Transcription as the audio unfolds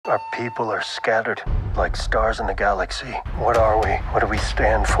Our people are scattered like stars in the galaxy. What are we? What do we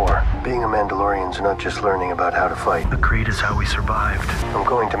stand for? Being a Mandalorian's not just learning about how to fight. The creed is how we survived. I'm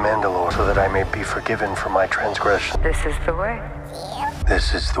going to Mandalore so that I may be forgiven for my transgression. This is the way.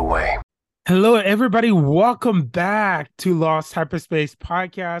 This is the way. Hello, everybody. Welcome back to Lost Hyperspace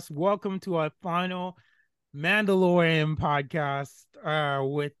Podcast. Welcome to our final Mandalorian podcast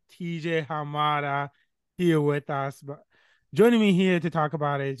with TJ Hamada here with us. But joining me here to talk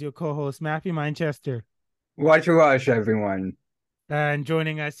about it is your co-host, Matthew Manchester. Watch, everyone. And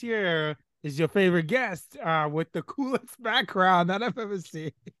joining us here is your favorite guest with the coolest background that I've ever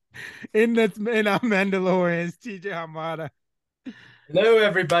seen in our Mandalorians, TJ Hamada. Hello,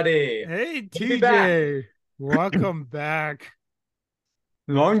 everybody. Hey, TJ. Welcome back.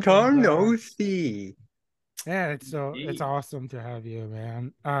 Long time no see. Yeah, it's awesome to have you,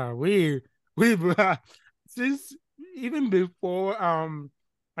 man. We've since even before I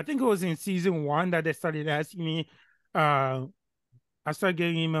think it was in season 1 that they started asking me. I started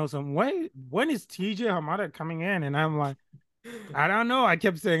getting emails on when is TJ Hamada coming in, and I'm like, I don't know. I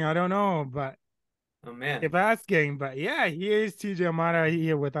kept saying I don't know, but oh man, keep asking. But yeah, here's TJ Hamada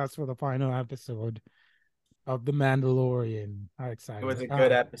here with us for the final episode of The Mandalorian. How excited! it was a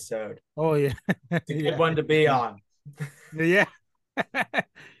good episode. Oh yeah, It's a good one to be on. Yeah.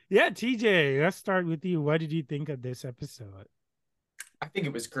 Yeah, TJ, let's start with you. What did you think of this episode? I think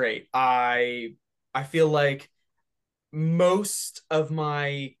it was great. I feel like most of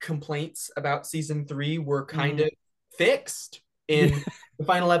my complaints about season 3 were kind of fixed in the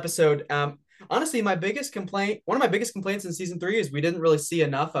final episode. Honestly, one of my biggest complaints in season 3 is we didn't really see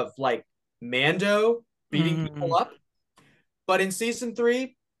enough of like Mando beating people up. But in season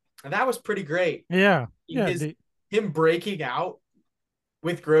 3, that was pretty great. Yeah. Him breaking out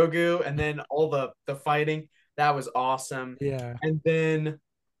with Grogu and then all the fighting, that was awesome. Yeah. And then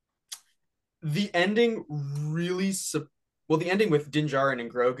the ending the ending with Din Djarin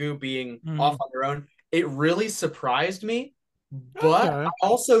and Grogu being off on their own, it really surprised me. But I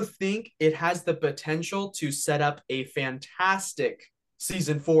also think it has the potential to set up a fantastic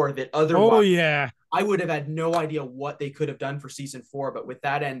season 4 that otherwise I would have had no idea what they could have done for season 4. But with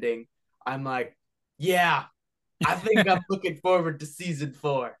that ending, I'm like, yeah, I think I'm looking forward to season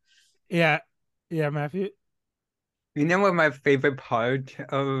 4. Yeah, Matthew. You know what my favorite part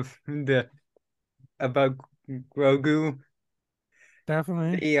of about Grogu?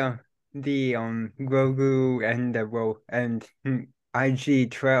 Definitely. The Grogu and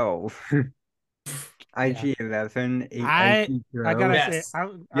IG-12. IG-11. I gotta Yes. say,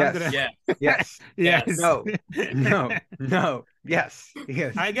 I'm Yes. gonna Yes. yes. No. Yes.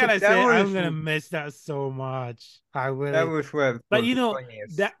 I gotta say, I'm gonna miss that so much. I really. That was what. But you know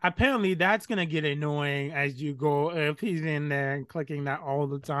funniest. that apparently that's gonna get annoying as you go if he's in there and clicking that all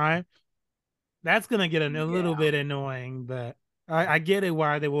the time. That's gonna get a little bit annoying, but I get it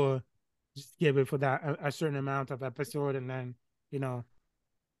why they will just give it for that a certain amount of episode and then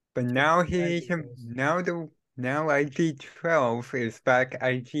But now now IG-12 is back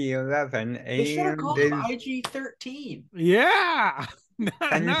IG-11 They should have and called him IG-13. Yeah.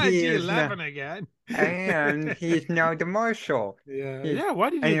 And not he is IG-11 again. and he's now the marshal. Yeah.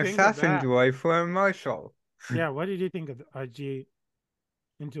 What did you An think of assassin that? droid for a marshal. Yeah. What did you think of IG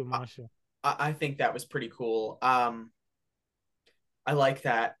into Marshall? I think that was pretty cool. I like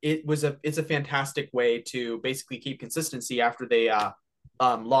that. It's a fantastic way to basically keep consistency after they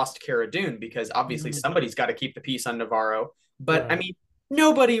lost Cara Dune, because obviously somebody's got to keep the peace on Navarro. But Right. I mean,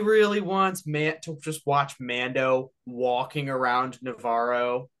 nobody really wants to just watch Mando walking around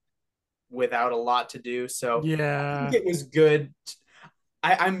Navarro without a lot to do. So I think it was good.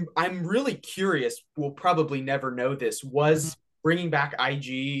 I'm really curious. We'll probably never know this. Was bringing back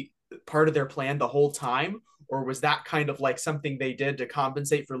IG part of their plan the whole time, or was that kind of like something they did to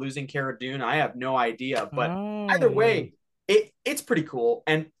compensate for losing Cara Dune? I have no idea. But either way, it's pretty cool,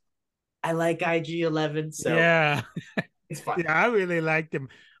 and I like IG-11, so yeah, it's fun. Yeah, I really liked him.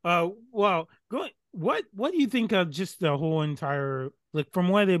 Well, what do you think of just the whole entire, like, from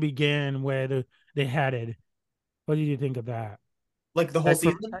where they began, where they headed? What did you think of that? Like the whole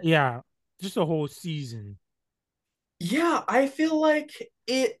season? Yeah, just the whole season. Yeah, I feel like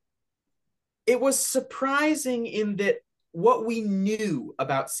it was surprising in that what we knew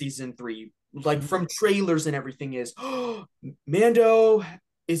about season 3, like from trailers and everything, is Mando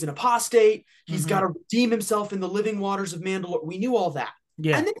is an apostate. He's got to redeem himself in the living waters of Mandalore. We knew all that.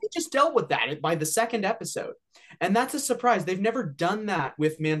 Yeah. And then they just dealt with that by the second episode. And that's a surprise. They've never done that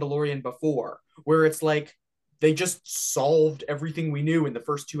with Mandalorian before, where it's like they just solved everything we knew in the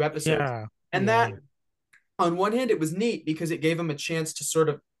first 2 episodes. Yeah. And that, on one hand, it was neat because it gave them a chance to sort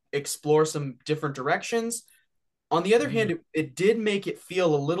of explore some different directions. On the other hand, it did make it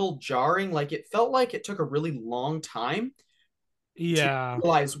feel a little jarring. Like it felt like it took a really long time to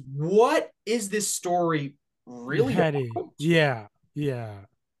realize what is this story really about? Yeah.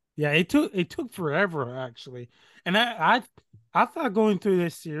 It took forever actually, and I thought going through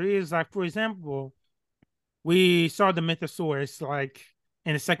this series, like for example, we saw the Mythosaurus like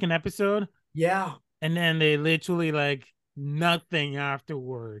in the second episode. Yeah. And then they literally like nothing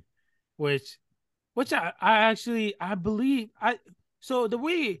afterward, which I actually I believe so the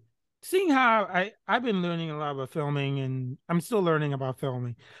way seeing how I've been learning a lot about filming and I'm still learning about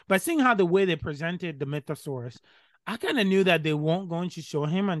filming, but seeing how the way they presented the Mythosaurus, I kind of knew that they weren't going to show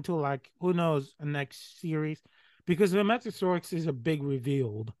him until like who knows the next series, because the Mythosaurus is a big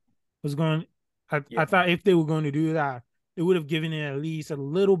revealed. Was going I thought if they were going to do that, they would have given it at least a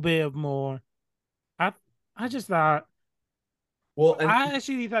little bit of more. I just thought. Well, and I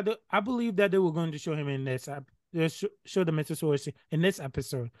actually thought I believe that they were going to show him in this. Show the Mythosaurus in this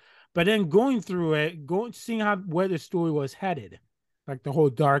episode, but then going through it, seeing how where the story was headed, like the whole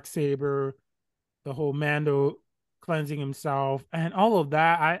dark saber, the whole Mando cleansing himself, and all of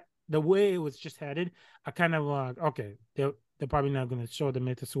that. The way it was just headed, I kind of like okay, they're probably not going to show the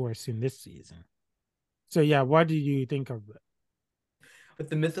Mythosaurus in this season. So yeah, what do you think of it? With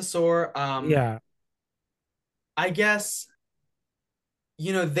the Mythosaur, yeah, I guess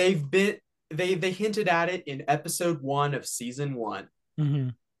they hinted at it in episode 1 of season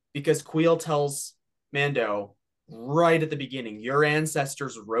 1, because Queel tells Mando right at the beginning, your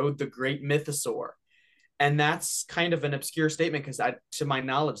ancestors rode the great Mythosaur. And that's kind of an obscure statement because to my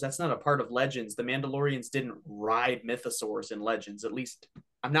knowledge, that's not a part of Legends. The Mandalorians didn't ride mythosaurs in Legends. At least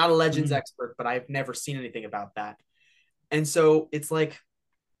I'm not a Legends expert, but I've never seen anything about that. And so it's like,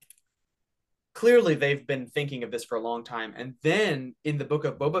 clearly they've been thinking of this for a long time. And then in the book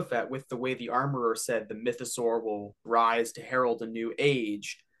of Boba Fett, with the way the armorer said the mythosaur will rise to herald a new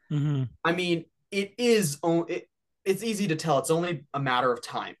age. I mean, it's easy to tell. It's only a matter of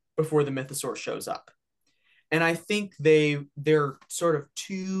time before the mythosaur shows up. And I think they're sort of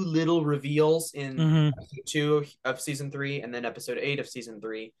two little reveals in episode 2 of season 3 and then episode 8 of season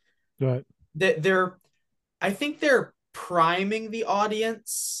 3. Right. I think they're priming the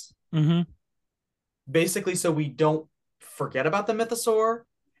audience basically so we don't forget about the mythosaur,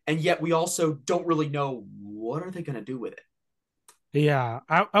 and yet we also don't really know what are they going to do with it. Yeah,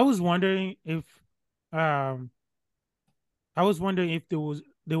 I was wondering if they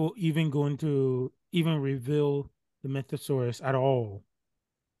were even going to even reveal the Mythosaurus at all.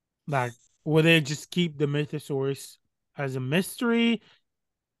 Like, will they just keep the Mythosaurus as a mystery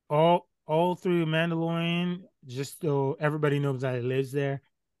all through Mandalorian, just so everybody knows that it lives there?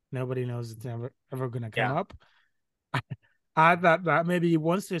 Nobody knows it's ever gonna come up. I thought that maybe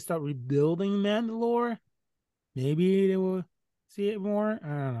once they start rebuilding Mandalore, maybe they will see it more. I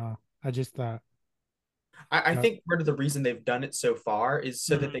don't know. I just thought. I think part of the reason they've done it so far is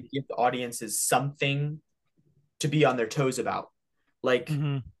so that they give the audiences something to be on their toes about. Like,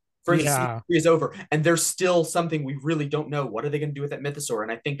 for instance, season 3 is over, and there's still something we really don't know. What are they going to do with that mythosaur?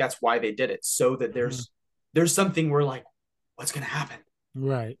 And I think that's why they did it, so that there's something we're like, what's going to happen?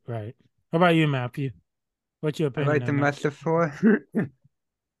 Right. How about you, Matthew? What's your opinion? I like the Mythosaur.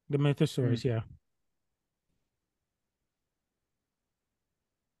 The Mythosaurus, yeah.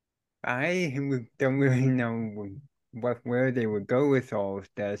 I don't really know where they would go with all of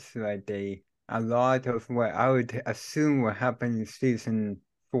this. Like a lot of what I would assume will happen in season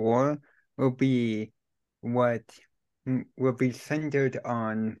 4 will be centered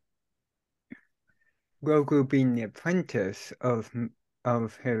on Grogu being the apprentice of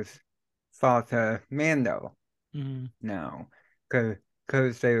his father Mando. Now, because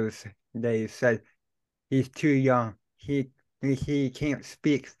they said he's too young. He can't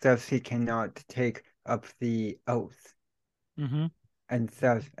speak, thus he cannot take up the oath, and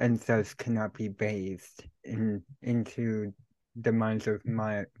thus cannot be bathed into the minds of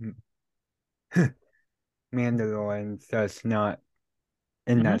my Mandalorian. Thus, not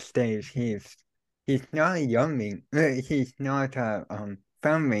in that stage. He's not a youngling. He's not a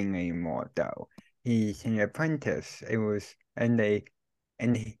foundling anymore, though. He's an apprentice. And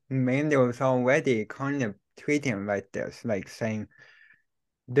Mando's already kind of treating him like this, like saying,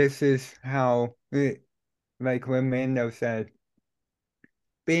 this is how, like when Mando said,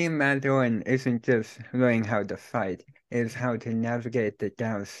 being Mandalorian isn't just learning how to fight, it's how to navigate the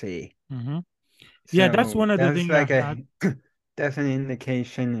galaxy. Yeah, that's one of the things like that's an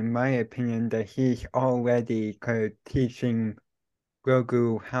indication, in my opinion, that he's already teaching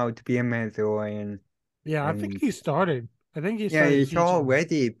Grogu how to be a Mandalorian. Yeah, I think he started I think he Yeah, started he's teaching.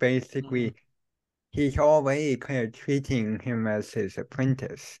 already basically he's already kind of treating him as his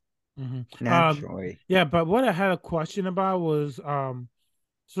apprentice naturally. Yeah, but what I had a question about was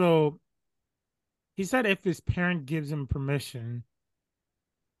so he said if his parent gives him permission,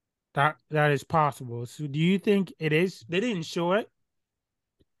 that is possible. So do you think it is? They didn't show it.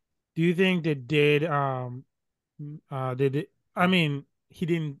 Do you think they did did it, I mean they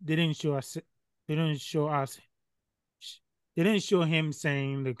didn't show us they didn't show us they didn't show him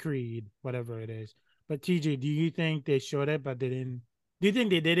saying the creed, whatever it is. But TJ, do you think they showed it but they didn't, do you think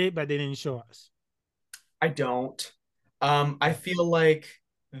they did it but they didn't show us? I don't. I feel like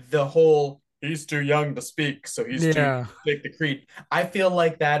the whole he's too young to speak, so he's too young to take the creed. I feel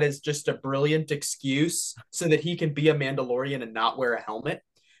like that is just a brilliant excuse so that he can be a Mandalorian and not wear a helmet.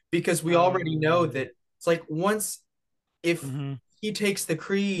 Because we already know that it's like once if he takes the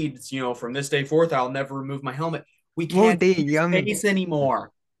creeds, from this day forth, I'll never remove my helmet. We can't see his face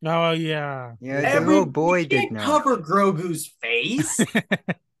anymore. Oh yeah. Yeah, the little boy did not cover Grogu's face.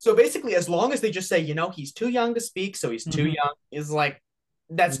 So basically, as long as they just say, he's too young to speak, so he's too young, is like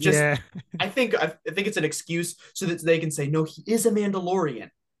that's just I think it's an excuse so that they can say, no, he is a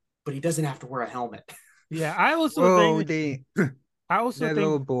Mandalorian, but he doesn't have to wear a helmet. Yeah, I also think that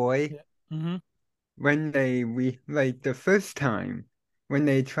little boy when they like the first time when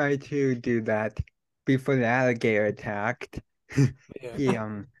they tried to do that before the alligator attacked,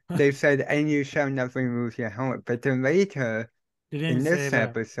 they said, and you shall never remove your helmet. But then later in this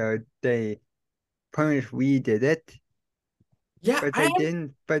episode, they pretty much redid it. Yeah,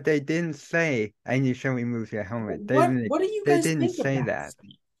 but they didn't say, and you shall remove your helmet. What do you guys think say of that?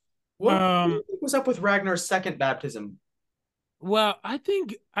 What was up with Ragnar's second baptism? Well, I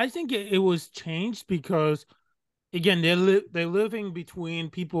think it was changed because again they're living between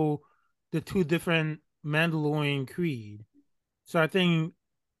people, the two different Mandalorian creed. So I think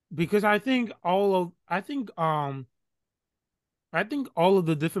because I think all of the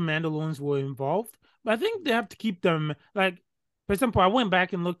different Mandalorians were involved, but I think they have to keep them, like, for example, I went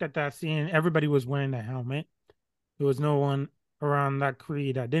back and looked at that scene. Everybody was wearing a helmet. There was no one around that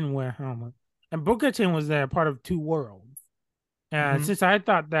creed that didn't wear a helmet. And Bo-Katan was there, part of two worlds. And since I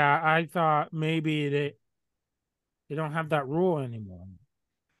thought maybe they don't have that rule anymore.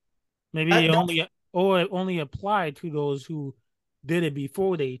 Maybe it only applied to those who did it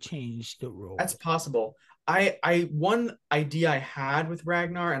before they changed the rule. That's possible. One idea I had with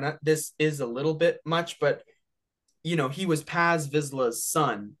Ragnar, and this is a little bit much, but he was Paz Vizsla's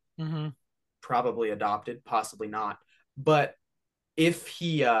son, probably adopted, possibly not. But if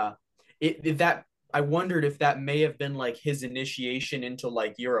he, if that, I wondered if that may have been like his initiation into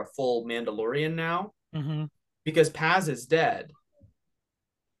like you're a full Mandalorian now, because Paz is dead.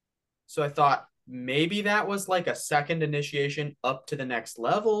 So I thought maybe that was like a second initiation up to the next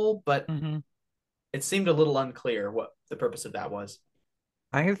level, but it seemed a little unclear what the purpose of that was.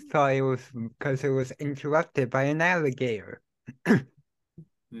 I thought it was because it was interrupted by an alligator.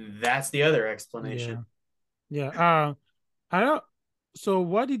 That's the other explanation. Yeah. I don't. So,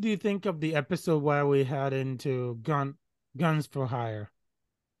 what did you think of the episode where we had into Guns for Hire?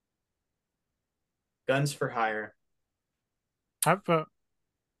 Guns for Hire. Go.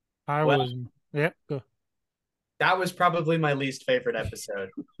 That was probably my least favorite episode.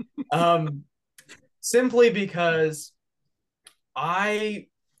 Simply because I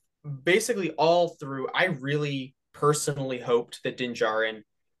basically I really personally hoped that Din Djarin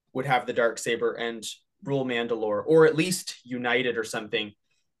would have the Darksaber and rule Mandalore, or at least united or something.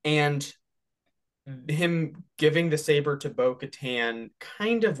 And him giving the saber to Bo-Katan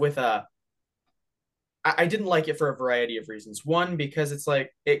kind of with I didn't like it for a variety of reasons. One, because it's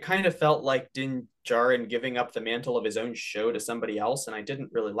like, it kind of felt like Din Djarin giving up the mantle of his own show to somebody else, and I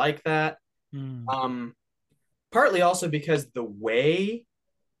didn't really like that. Partly also because the way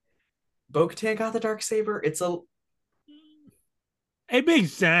Bo-Katan got the Darksaber, it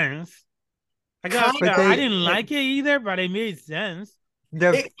makes sense. I didn't like it either, but it made sense.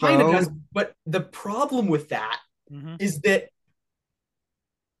 It kind of does, but the problem with that is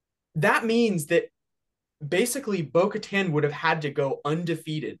that means that basically Bo-Katan would have had to go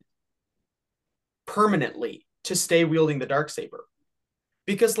undefeated permanently to stay wielding the Darksaber.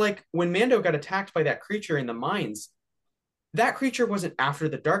 Because like when Mando got attacked by that creature in the mines, that creature wasn't after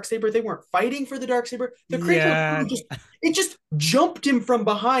the Darksaber. They weren't fighting for the Darksaber. The creature just jumped him from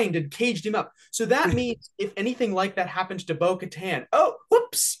behind and caged him up. So that means if anything like that happened to Bo-Katan, oh,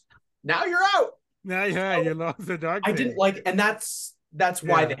 whoops, now you're out. Now you lost the Darksaber. I didn't like, and that's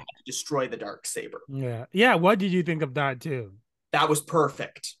why they had to destroy the Darksaber. Yeah. What did you think of that too? That was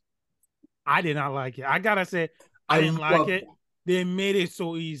perfect. I did not like it. I gotta say, I didn't like it. They made it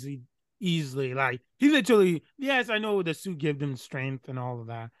so easily. Like he literally, yes, I know the suit gave him strength and all of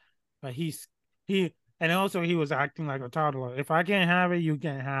that, but he and also he was acting like a toddler. If I can't have it, you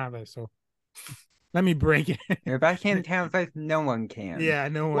can't have it. So let me break it. If I can't have it, no one can. Yeah,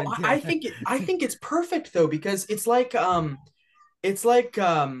 no one can. I think it's perfect though, because it's like I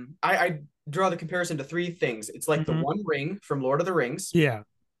draw the comparison to three things. It's like the One Ring from Lord of the Rings. Yeah.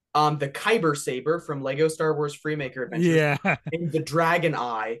 The Kyber Saber from Lego Star Wars Freemaker Adventures. Yeah. And the Dragon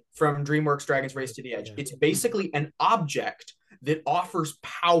Eye from DreamWorks Dragon's Race to the Edge. Yeah. It's basically an object that offers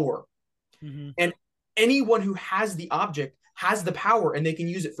power. And anyone who has the object has the power, and they can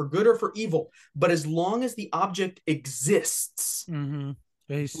use it for good or for evil. But as long as the object exists,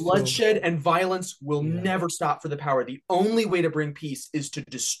 bloodshed and violence will never stop for the power. The only way to bring peace is to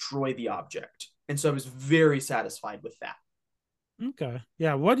destroy the object. And so I was very satisfied with that. Okay.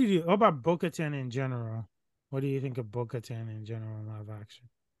 Yeah. What about Bo-Katan in general? What do you think of Bo-Katan in general in live action?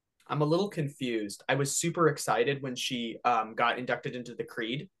 I'm a little confused. I was super excited when she got inducted into the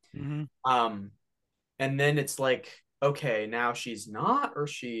Creed. And then it's like, okay, now she's not, or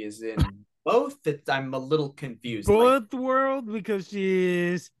she is in both. I'm a little confused. Both world, because she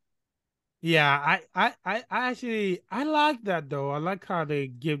is. Yeah, I actually like that though. I like how they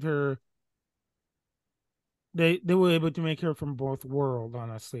give her. They were able to make her from both world.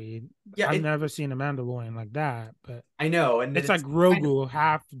 Honestly, yeah, I've never seen a Mandalorian like that. But I know, and it's like Grogu,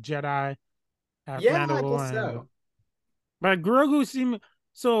 half Jedi, half Mandalorian. I guess so. But Grogu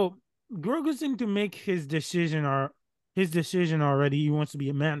seemed to make his decision already. He wants to be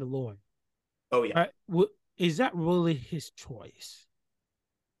a Mandalorian. Oh yeah. Is that really his choice?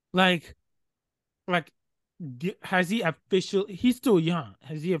 Like, has he officially? He's still young.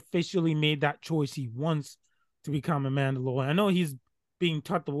 Has he officially made that choice? He wants to become a Mandalorian. I know he's being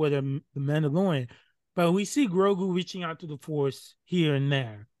taught the way the Mandalorian, but we see Grogu reaching out to the Force here and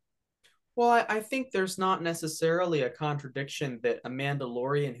there. Well, I think there's not necessarily a contradiction that a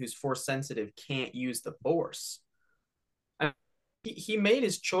Mandalorian who's Force sensitive can't use the Force. He made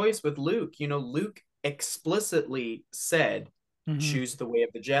his choice with Luke. You know, Luke explicitly said, choose the way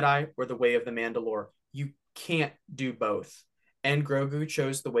of the Jedi or the way of the Mandalore. You can't do both. And Grogu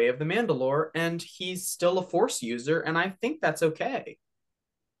chose the way of the Mandalore, and he's still a Force user, and I think that's okay.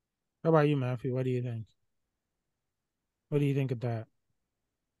 How about you, Matthew? What do you think? What do you think of that?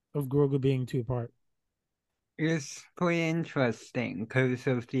 Of Grogu being two-part? It's pretty interesting because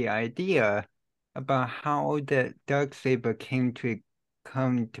of the idea about how the Darksaber came to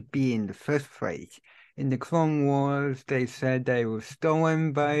be in the first place. In the Clone Wars, they said that it was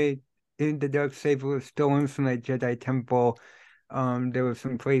stolen the Darksaber was stolen from the Jedi Temple. There were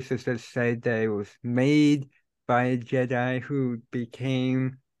some places that said that it was made by a Jedi who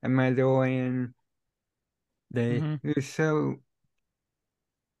became a Mandalorian. So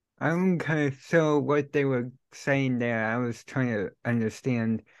what they were saying there, I was trying to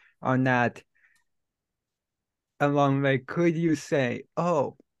understand on that. Along, like, could you say,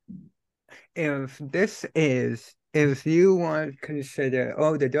 oh, if you want to consider,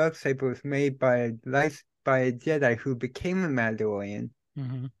 the Darksaber was made by a Jedi who became a Mandalorian,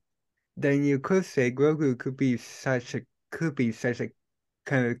 then you could say Grogu could be such a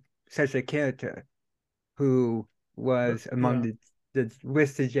character who was among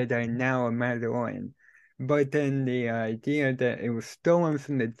with the Jedi, now a Mandalorian. But then the idea that it was stolen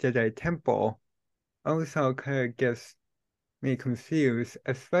from the Jedi Temple also kind of gets me confused,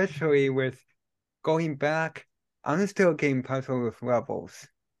 especially with going back. I'm still getting puzzled with Rebels,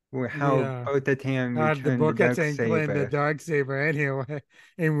 with how Bo-Katan returned the Darksaber anyway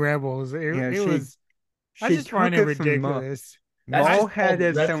in Rebels. I just find it ridiculous. Maul had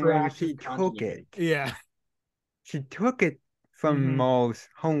it somewhere. She took it. Yeah. She took it from Maul's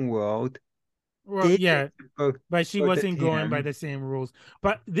homeworld. Well, but she wasn't going by the same rules.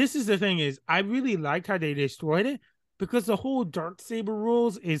 But this is the thing is, I really liked how they destroyed it because the whole Darksaber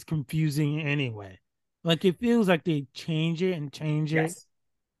rules is confusing anyway. Like, it feels like they change it.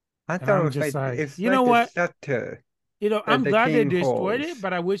 I thought it was just like it's you like know what? Scepter. I'm glad they destroyed it,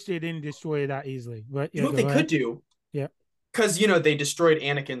 but I wish they didn't destroy it that easily. But you know what they could do? Yeah. Because, they destroyed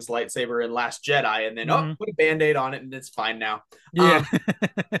Anakin's lightsaber in Last Jedi, and then, put a Band-Aid on it, and it's fine now. Yeah.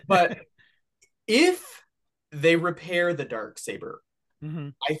 But if they repair the Darksaber,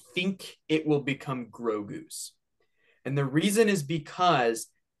 I think it will become Grogu's. And the reason is because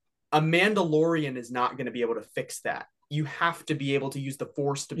a Mandalorian is not going to be able to fix that. You have to be able to use the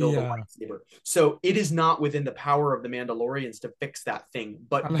Force to build a lightsaber. So it is not within the power of the Mandalorians to fix that thing.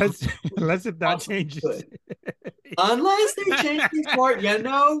 But unless if that changes. Unless they change these part,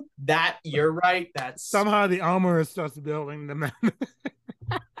 that you're right. That's somehow the armor starts building the man.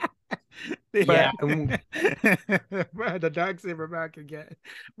 Yeah. The dark saber back again.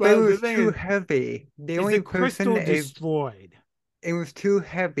 But it was too heavy. The only the crystal destroyed. It was too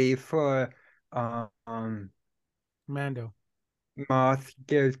heavy for Mando. Moth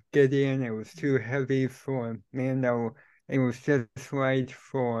Gideon. It was too heavy for Mando. It was just right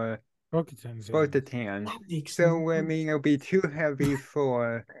for Bo-Katan. So I mean, it'll be too heavy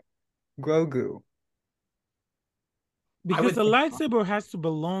for Grogu. Because the lightsaber has to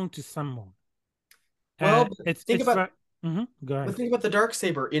belong to someone. Well, think about go ahead. But think about the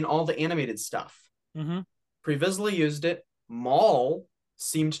darksaber in all the animated stuff. Pre Vizsla used it. Maul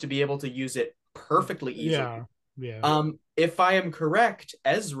seemed to be able to use it perfectly easily. Yeah. If I am correct,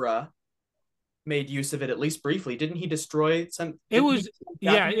 Ezra made use of it at least briefly. Didn't he destroy some? It was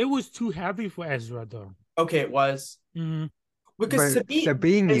too heavy for Ezra though. Okay, it was. Because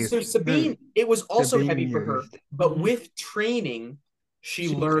Sabine it was also heavy for her, but with training, she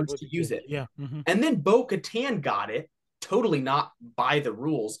learned to use it. Yeah. And then Bo-Katan got it, totally not by the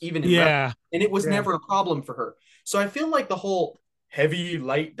rules, even in and it was never a problem for her. So I feel like the whole heavy,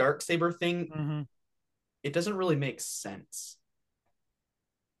 light, darksaber thing, it doesn't really make sense.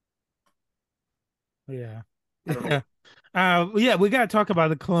 Yeah. We got to talk about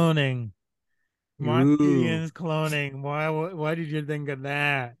the cloning. Moff Gideon's cloning. Why did you think of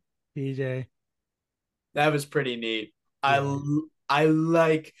that, PJ? That was pretty neat. Yeah. I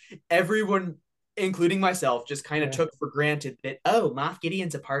like everyone, including myself, just kind of took for granted that, Moff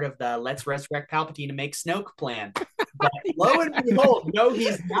Gideon's a part of the let's resurrect Palpatine and make Snoke plan. But lo and behold, no,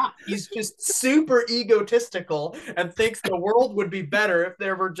 he's not. He's just super egotistical and thinks the world would be better if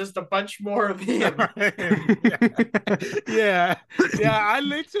there were just a bunch more of him. Yeah.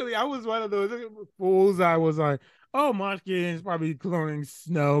 I was one of those fools. I was like, Moff Gideon's probably cloning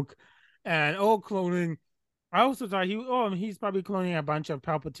Snoke, and cloning. I also thought he's probably cloning a bunch of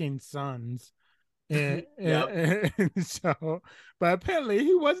Palpatine's sons. So, but apparently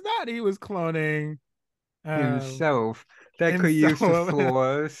he was not. He was cloning himself. That could use the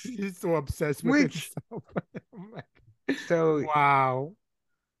Force. He's so obsessed with himself. So wow.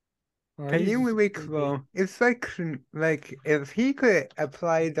 Can you really clone? It's like if he could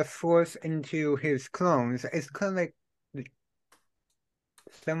apply the Force into his clones, it's kind of like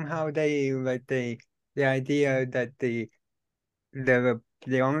somehow the idea that the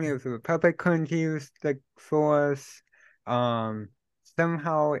only of the Republic couldn't use the Force.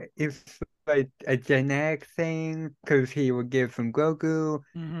 Somehow it's like a genetic thing because he would give from Grogu,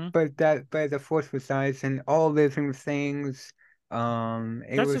 but the Force resides in all living things.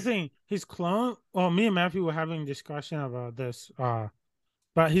 That's the thing. His clone. Well, me and Matthew were having a discussion about this.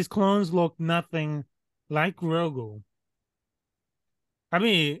 But his clones look nothing like Grogu. I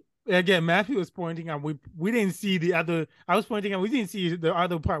mean, again, Matthew was pointing out we didn't see the other. I was pointing out we didn't see the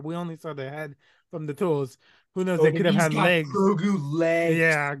other part. We only saw the head from the toes. Who knows? They could have had legs. Grogu legs.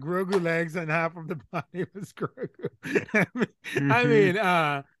 Yeah, Grogu legs, and half of the body was Grogu.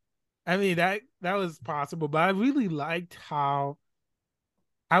 I mean that was possible, but I really liked how.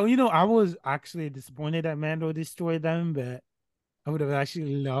 I was actually disappointed that Mando destroyed them, but I would have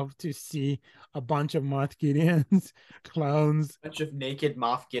actually loved to see a bunch of Moff Gideon's clones. A bunch of naked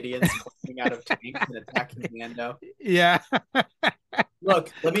Moff Gideons coming out of tanks and attacking Mando. Yeah.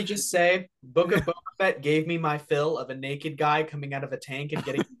 Look, let me just say, Book of Boba Fett gave me my fill of a naked guy coming out of a tank and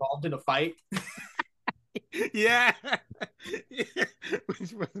getting involved in a fight. Yeah.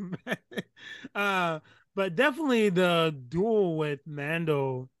 Which was but definitely the duel with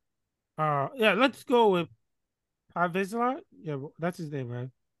Mando. Let's go with Vizsla? Yeah, that's his name, right?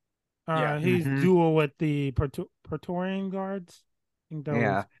 He's duel with the Praetorian guards. I think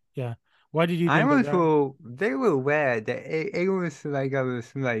that was. What did you think of that? They were red. It was like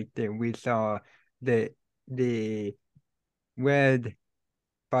that we saw the red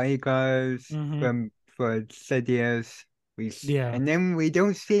bodyguards for Sidious. And then we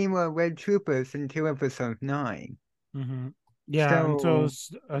don't see more red troopers until episode 9. Yeah, until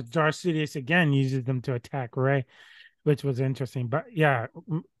Darth Sidious again uses them to attack Rey, which was interesting. But yeah,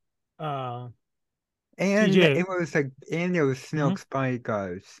 and it was Snoke's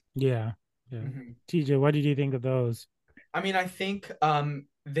bodyguards. Yeah. TJ, what did you think of those? I mean, I think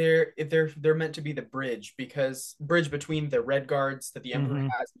they're meant to be the bridge between the red guards that the Emperor has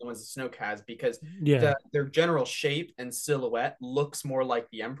and the ones that Snoke has, because their general shape and silhouette looks more like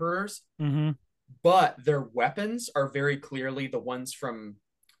the Emperor's, but their weapons are very clearly the ones from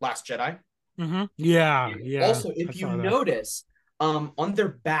Last Jedi. Yeah. Also, if you notice, on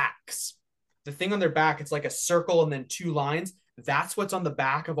their backs, the thing on their back, it's like a circle and then 2 lines. That's what's on the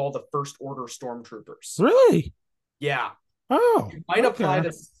back of all the First Order stormtroopers. Really? Yeah. Oh, it might apply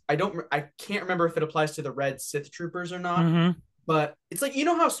to. I can't remember if it applies to the red Sith troopers or not. Mm-hmm. But it's like, you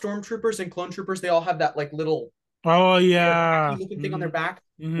know how stormtroopers and clone troopers, they all have that like little looking thing on their back.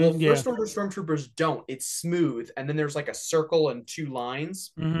 Mm-hmm. Well, First Order stormtroopers don't. It's smooth, and then there's like a circle and 2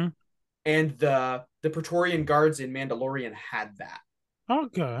 lines. Mm-hmm. And the Praetorian guards in Mandalorian had that.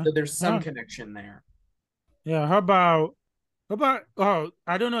 Okay. So there's some connection there. Yeah. How about? Oh,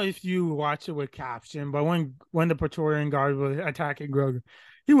 I don't know if you watch it with caption, but when the Praetorian guard was attacking Grogu,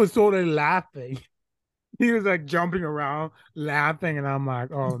 he was totally laughing. He was like jumping around, laughing, and I'm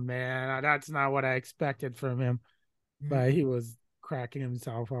like, oh man, that's not what I expected from him. But he was cracking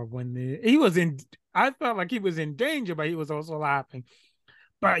himself up when he was in. I felt like he was in danger, but he was also laughing.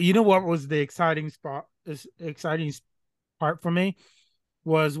 But you know what was the exciting part for me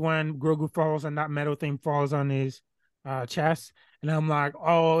was when Grogu falls and that metal thing falls on his chest, and I'm like,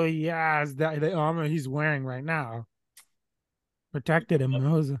 oh yes, the armor he's wearing right now protected him.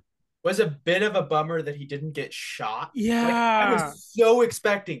 It was a bit of a bummer that he didn't get shot. Yeah. Like, I was so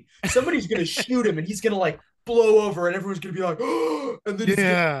expecting somebody's gonna shoot him and he's gonna like blow over and everyone's gonna be like, oh, and then he's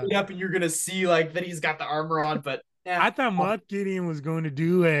gonna get up and you're gonna see like that he's got the armor on. But I thought Moff Gideon was going to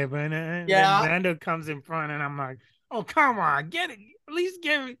do it, but then Mando comes in front and I'm like, oh come on, get it, at least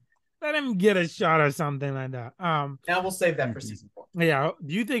let him get a shot or something like that. Now we'll save that for season 4. Yeah.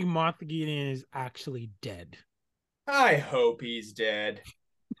 Do you think Moff Gideon is actually dead? I hope he's dead.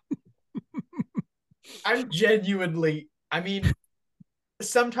 I'm genuinely, I mean,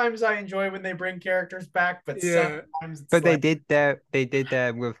 sometimes I enjoy when they bring characters back, but sometimes it's they did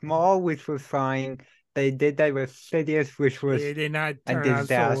that with Maul, which was fine. They did that with Sidious, which was a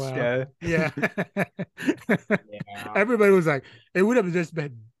disaster. So well. Everybody was like, the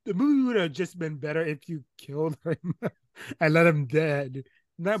movie would have just been better if you killed him and let him dead,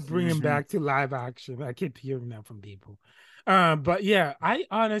 not bring him back to live action. I keep hearing that from people. But yeah, I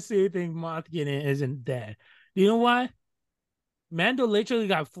honestly think Moff Gideon isn't dead. You know why? Mando literally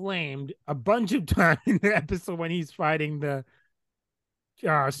got flamed a bunch of times in the episode when he's fighting the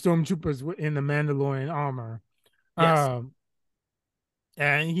stormtroopers in the Mandalorian armor. Yes.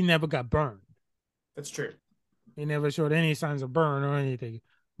 And he never got burned. That's true. He never showed any signs of burn or anything.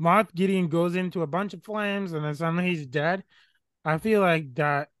 Moff Gideon goes into a bunch of flames and then suddenly he's dead. I feel like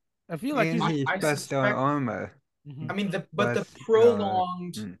he's best armor. I mean, the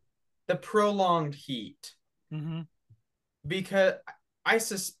prolonged heat. Mm-hmm. Because I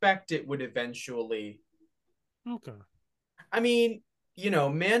suspect it would eventually. Okay. I mean,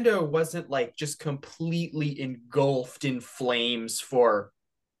 Mando wasn't like just completely engulfed in flames for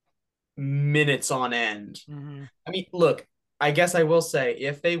minutes on end. Mm-hmm. I mean, look, I guess I will say,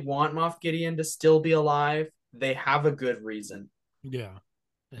 if they want Moff Gideon to still be alive, they have a good reason. Yeah.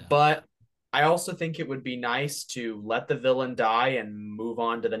 But I also think it would be nice to let the villain die and move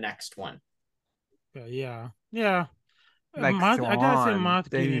on to the next one. Yeah. Like I gotta say, Moff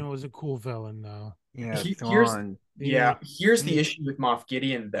Gideon was a cool villain, though. Yeah, here's the issue with Moff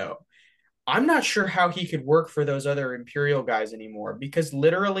Gideon, though. I'm not sure how he could work for those other Imperial guys anymore, because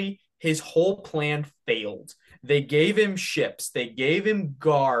literally his whole plan failed. They gave him ships, they gave him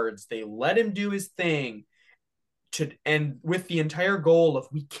guards, they let him do his thing, and with the entire goal of,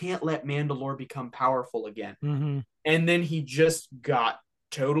 we can't let Mandalore become powerful again. Mm-hmm. And then he just got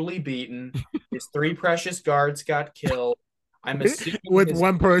totally beaten. His 3 precious guards got killed. I'm assuming with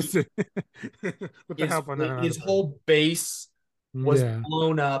one person. With the help on his whole base was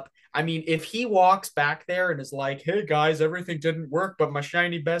blown up. I mean, if he walks back there and is like, hey guys, everything didn't work, but my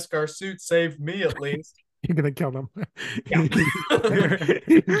shiny Beskar suit saved me at least. You're gonna kill them. Yeah.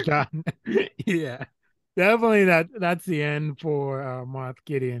 He's done. Yeah. Definitely that's the end for Moff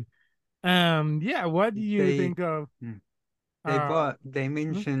Gideon. What do you think of they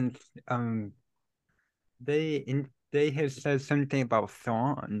mentioned they have said something about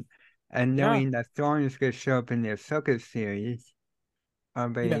Thrawn, and knowing that Thrawn is going to show up in the Ahsoka series, are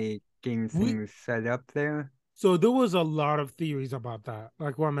they getting things set up there? So there was a lot of theories about that,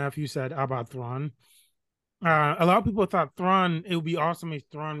 like what Matthew said about Thrawn. A lot of people thought it would be awesome if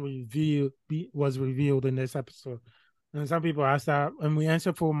Thrawn was revealed in this episode, and some people asked that, and we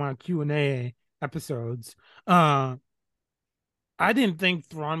answered for my Q&A episodes. I didn't think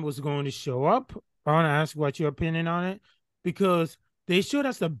Thrawn was going to show up. I want to ask what your opinion on it, because they showed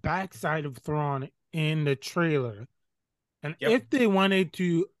us the backside of Thrawn in the trailer, and if they wanted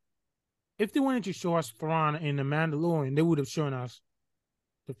to show us Thrawn in the Mandalorian, they would have shown us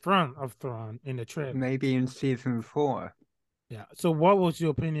the front of Thrawn in the trailer. Maybe in season 4. Yeah. So what was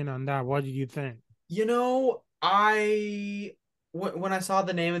your opinion on that? What did you think? You know, when I saw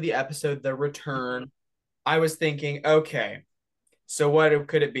the name of the episode, The Return, I was thinking, okay, so what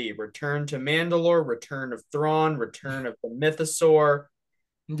could it be? Return to Mandalore, Return of Thrawn, Return of the Mythosaur.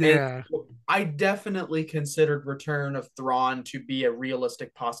 And Yeah. I definitely considered Return of Thrawn to be a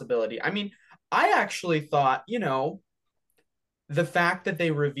realistic possibility. I mean, I actually thought, the fact that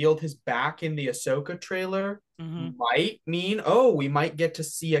they revealed his back in the Ahsoka trailer might mean, oh, we might get to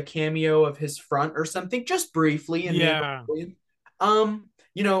see a cameo of his front or something, just briefly in Mandalorian.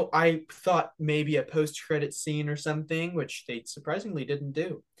 I thought maybe a post-credit scene or something, which they surprisingly didn't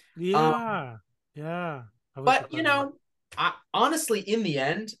do. Yeah. But honestly, in the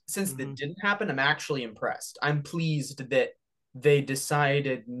end, since that didn't happen, I'm actually impressed. I'm pleased that they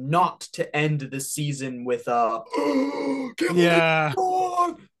decided not to end the season with a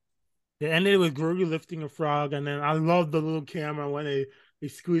They ended with Grogu lifting a frog, and then I love the little camera when they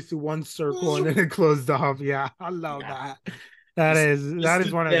squeezed to one circle and then it closed off. Yeah, I love that. That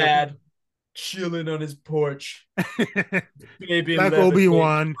is one of the chilling on his porch. Maybe like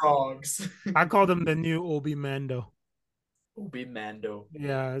Obi-Wan. Frogs. I called him the new Obi-Mando. Obi-Mando.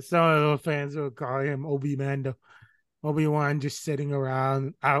 Yeah, some of the fans will call him Obi-Mando. Obi-Wan just sitting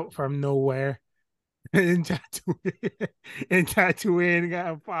around out from nowhere in Tatooine,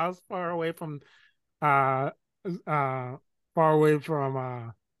 got far away from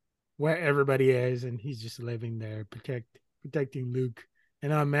where everybody is, and he's just living there, protecting Luke.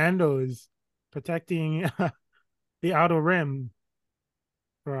 And Mando is protecting the Outer Rim.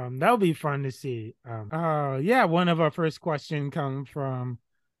 That would be fun to see. One of our first questions comes from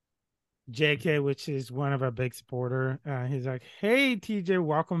JK, which is one of our big supporter. He's like, "Hey TJ,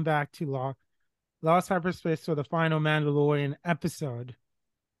 welcome back to Lost Hyperspace for the final Mandalorian episode.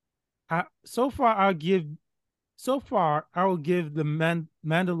 So far, I will give the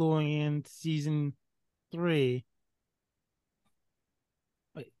Mandalorian season 3.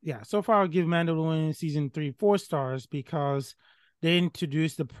 So far I'll give Mandalorian season 3 4 stars because they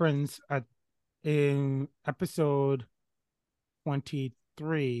introduced the prince in episode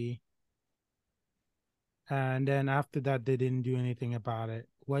 23. And then after that, they didn't do anything about it.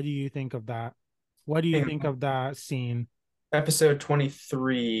 What do you think of that? What do you think of that scene? Episode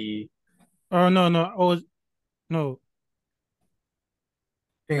 23. Oh, no. Oh, no.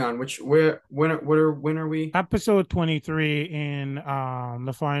 Hang on. When are we? Episode 23 in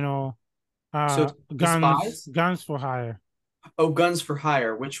the final Guns for Hire. Oh, Guns for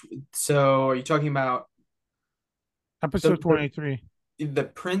Hire. So are you talking about episode 23? The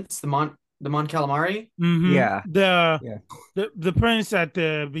prince, the Mon Calamari? Mm-hmm. Yeah. The prince at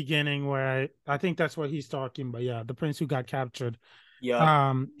the beginning where I think that's what he's talking about. Yeah, the prince who got captured.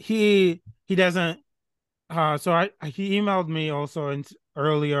 Yeah. He doesn't he emailed me also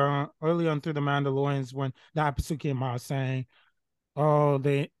early on through the Mandalorians when the episode came out saying,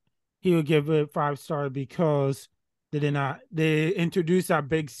 he would give it 5 stars because they introduced that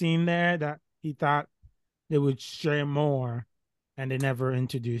big scene there that he thought they would share more, and they never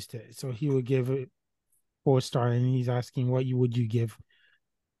introduced it. So he would give it 4 stars, and he's asking what would you give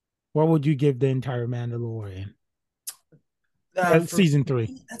the entire Mandalorian? Season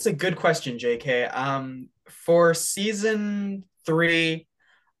 3. That's a good question, JK. For season 3,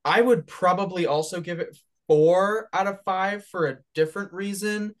 I would probably also give it 4 out of 5 for a different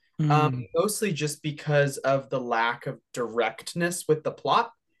reason. Mostly just because of the lack of directness with the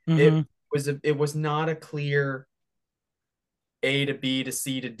plot. It was not a clear A to B to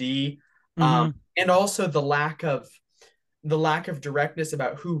C to D. And also the lack of directness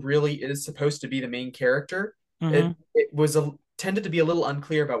about who really is supposed to be the main character. It was tended to be a little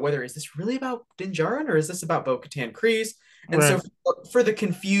unclear about whether is this really about Din Djarin or is this about Bo-Katan Kryze. And so for the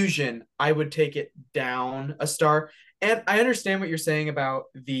confusion, I would take it down a star. And I understand what you're saying about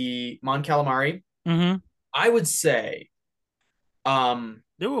the Mon Calamari. I would say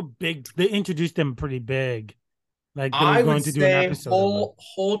they were big. They introduced them pretty big. Like they were going to do an episode.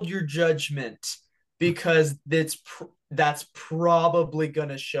 Hold your judgment because that's probably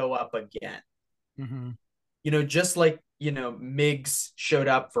gonna show up again. Just like Miggs showed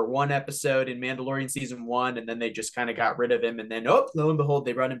up for one episode in Mandalorian season 1, and then they just kind of got rid of him, and then lo and behold,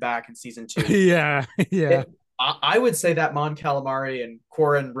 they run him back in season 2. Yeah. I would say that Mon Calamari and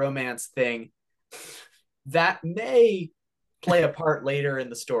Quarren romance thing that may play a part later in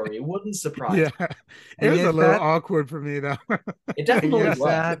the story. It wouldn't surprise me. It was a little awkward for me though. It definitely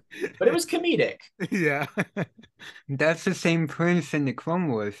was, but it was comedic. Yeah. That's the same prince in the Clone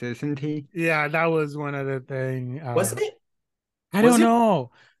Wars, isn't he? Yeah, that was one of the things. Was it? I don't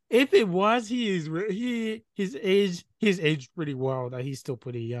know. If it was, his age, he's aged pretty well. That he's still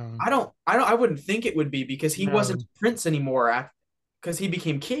pretty young. I wouldn't think it would be because he wasn't prince anymore because he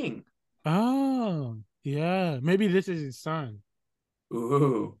became king. Oh, yeah. Maybe this is his son.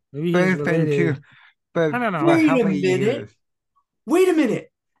 Ooh. Maybe he's related. But I don't know. Wait a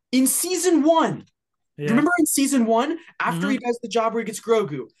minute. In season 1, yeah. Remember in season 1, after he does the job where he gets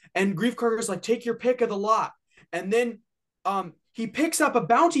Grogu, and Grief Karga's like, take your pick of the lot. And then he picks up a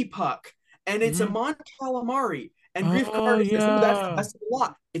bounty puck, and it's a Mon Calamari. And Grief Karga says, oh, that's the best of the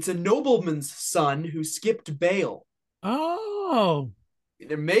lot. It's a nobleman's son who skipped bail. Oh.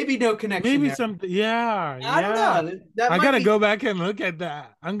 There may be no connection. Maybe there. something. Yeah. I don't know. I gotta go back and look at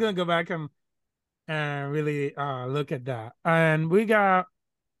that. I'm gonna go back and really look at that. And we got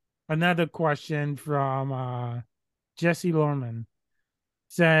another question from Jesse Lorman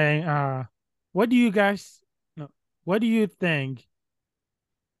saying, what do you think what do you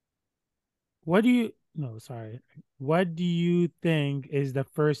think is the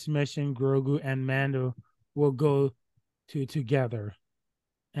first mission Grogu and Mando will go to together?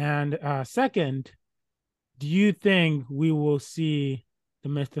 And second, do you think we will see the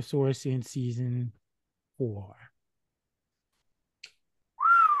Mythosaurus in season 4?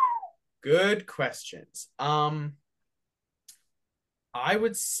 Good questions. I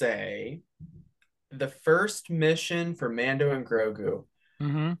would say the first mission for Mando and Grogu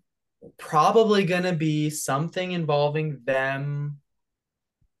probably gonna be something involving them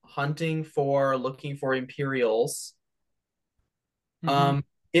looking for Imperials.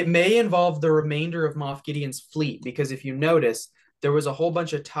 It may involve the remainder of Moff Gideon's fleet, because if you notice, there was a whole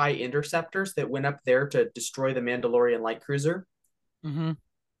bunch of TIE interceptors that went up there to destroy the Mandalorian light cruiser. And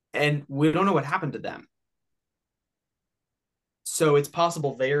we don't know what happened to them. So it's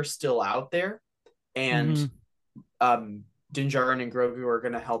possible they're still out there. And Din Djarin and Grogu are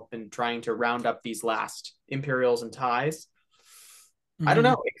going to help in trying to round up these last Imperials and TIEs. I don't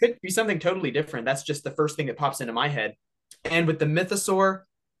know. It could be something totally different. That's just the first thing that pops into my head. And with the Mythosaur,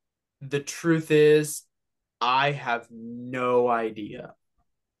 the truth is, I have no idea.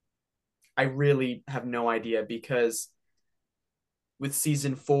 I really have no idea, because with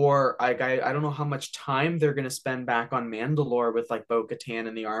season 4, I don't know how much time they're going to spend back on Mandalore with like Bo-Katan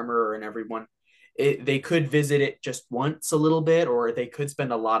and the Armorer and everyone. They could visit it just once a little bit, or they could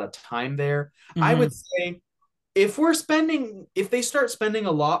spend a lot of time there. I would say if they start spending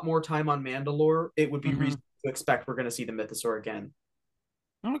a lot more time on Mandalore, it would be reasonable to expect we're going to see the Mythosaur again.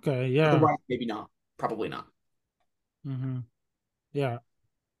 Okay, yeah. Otherwise, maybe not. Probably not. Yeah.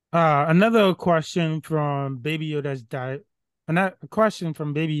 Another question from Baby Yoda's diaper.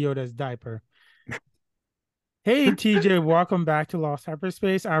 Hey TJ, welcome back to Lost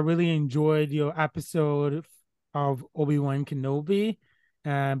Hyperspace. I really enjoyed your episode of Obi-Wan Kenobi.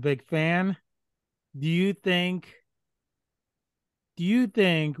 Big fan. Do you think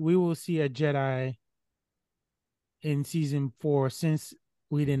we will see a Jedi in season 4, since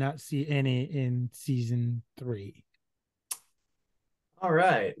we did not see any in season 3? All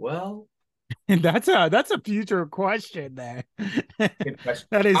right. Well, that's a future question there. Good question.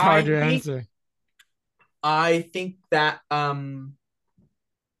 That is hard to answer. I think that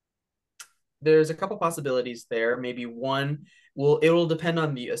there's a couple possibilities there. Maybe one it will depend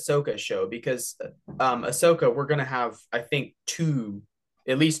on the Ahsoka show, because Ahsoka, we're gonna have, I think,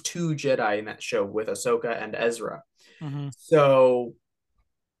 at least two Jedi in that show with Ahsoka and Ezra. So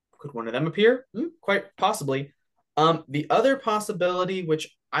could one of them appear? Quite possibly. The other possibility,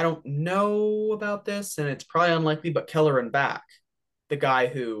 which I don't know about this, and it's probably unlikely, but Kelleran Back, the guy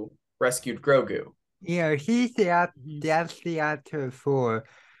who rescued Grogu. Yeah, he's that's the actor for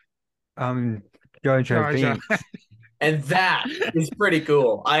Jar Jar Binks. And that is pretty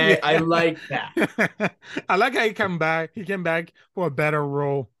cool. I like that. I like how he came back for a better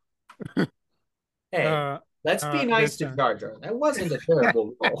role. Hey, let's be nice to Jar Jar. That wasn't a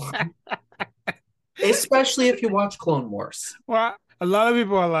terrible role. Especially if you watch Clone Wars. Well, a lot of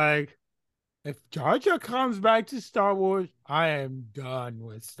people are like, if Jar Jar comes back to Star Wars, I am done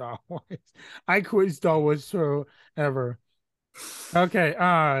with Star Wars. I quit Star Wars forever.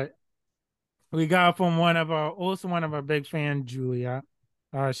 Okay, we got from one of our big fan, Julia.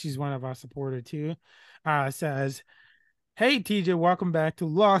 She's one of our supporters too. Says, hey TJ, welcome back to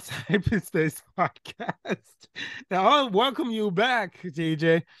Lost Hyperspace Podcast. Now, I'll welcome you back,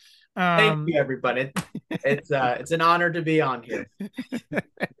 TJ. Thank you, everybody. It's an honor to be on here.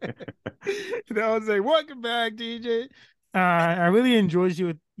 I was like, welcome back, TJ. I really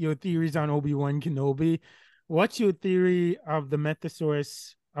enjoyed your theories on Obi-Wan Kenobi. What's your theory of the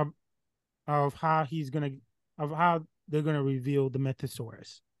Mythosaurus, of how they're gonna reveal the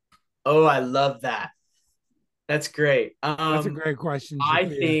Mythosaurus? Oh, I love that. That's great. That's a great question. I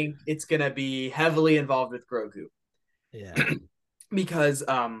think it's gonna be heavily involved with Grogu. Yeah. Because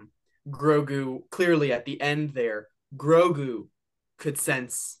Grogu clearly at the end there, Grogu could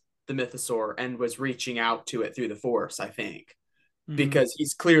sense the mythosaur and was reaching out to it through the Force, I think. Because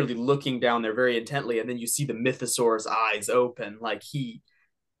he's clearly looking down there very intently, and then you see the mythosaur's eyes open, like he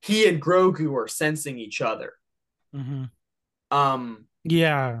and Grogu are sensing each other.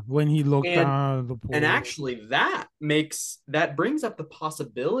 Yeah, when he looked down the pool. And actually that brings up the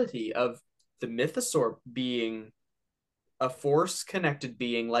possibility of the mythosaur being a force connected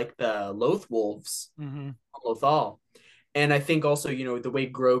being like the Loth Wolves, Lothal. And I think also, the way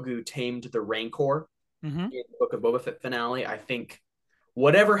Grogu tamed the Rancor in the Book of Boba Fett finale, I think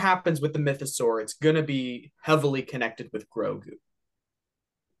whatever happens with the mythosaur, it's going to be heavily connected with Grogu.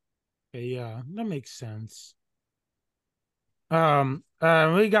 Yeah, that makes sense.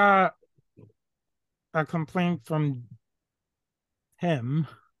 We got a complaint from him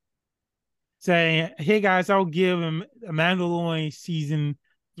saying, "Hey guys, I'll give him a Mandalorian season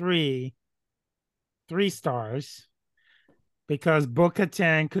 3 stars because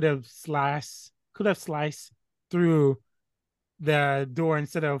Bo-Katan could have sliced through the door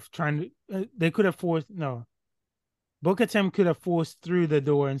instead of trying to. They could have forced Bo-Katan could have forced through the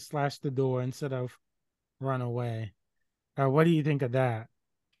door and slashed the door instead of run away." What do you think of that?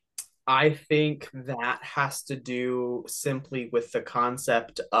 I think that has to do simply with the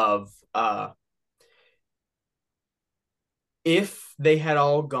concept of if they had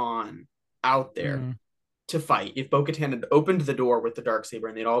all gone out there to fight, if Bo-Katan had opened the door with the Darksaber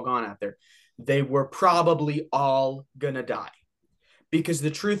and they'd all gone out there, they were probably all gonna die. Because the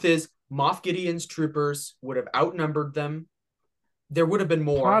truth is, Moff Gideon's troopers would have outnumbered them. There would have been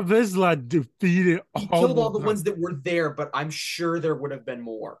more. Paz Vizsla defeated He killed all the ones that were there, but I'm sure there would have been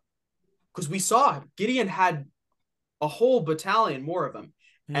more. Because we saw Gideon had a whole battalion more of them.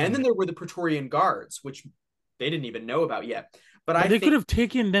 And then there were the Praetorian Guards, which they didn't even know about yet. But they could have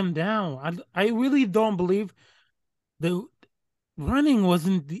taken them down. I really don't believe the running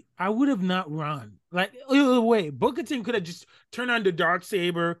wasn't the. I would have not run. Like, either way, Bo-Katan could have just turned on the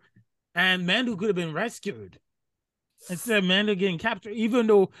Darksaber and Mando could have been rescued. Instead of Mando getting captured, even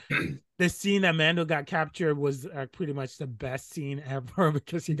though the scene that Mando got captured was pretty much the best scene ever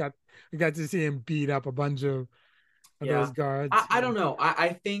because we got to see him beat up a bunch of those guards. I don't know.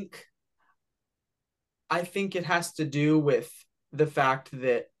 I think it has to do with the fact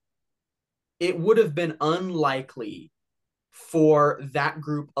that it would have been unlikely for that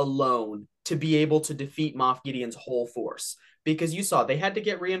group alone to be able to defeat Moff Gideon's whole force. Because you saw they had to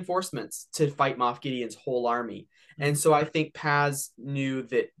get reinforcements to fight Moff Gideon's whole army. And so I think Paz knew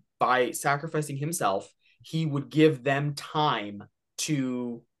that by sacrificing himself, he would give them time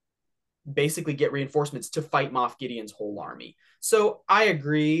to basically get reinforcements to fight Moff Gideon's whole army. So I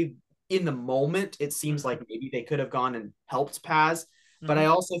agree. In the moment, it seems like maybe they could have gone and helped Paz. But I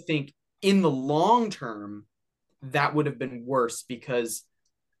also think in the long term, that would have been worse because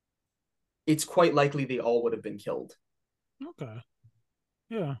it's quite likely they all would have been killed. Okay.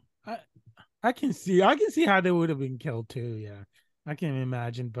 Yeah. I can see how they would have been killed too. Yeah. I can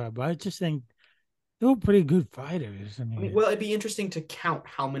imagine, but I just think they were pretty good fighters. I mean, well, it'd be interesting to count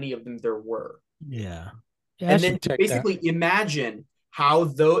how many of them there were. Yeah. And then basically imagine how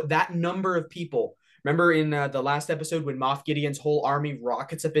that number of people. Remember in the last episode when Moff Gideon's whole army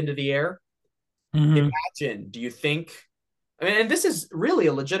rockets up into the air? Imagine, do you think, and this is really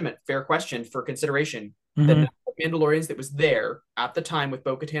a legitimate, fair question for consideration, the Mandalorians that was there at the time with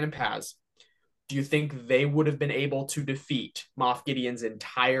Bo-Katan and Paz, do you think they would have been able to defeat Moff Gideon's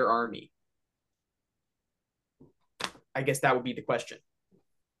entire army? I guess that would be the question.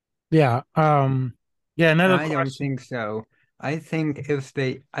 Yeah. Another question. I don't think so. I think if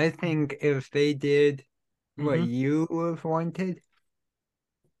they did what you would have wanted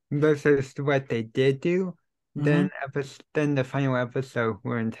versus what they did do, then the final episode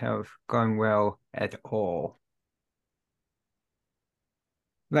wouldn't have gone well at all.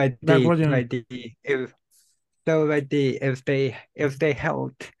 If they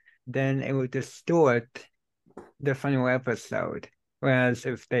helped, then it would distort the final episode. Whereas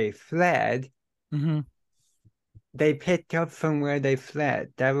if they fled, they picked up from where they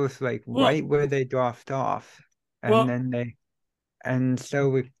fled. That was right where they dropped off, if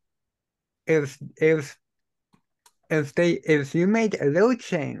you made a little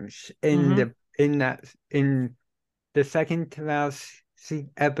change in the second to last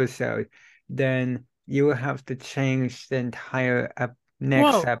episode, then you will have to change the entire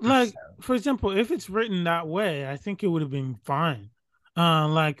next episode. Like, for example, if it's written that way, I think it would have been fine.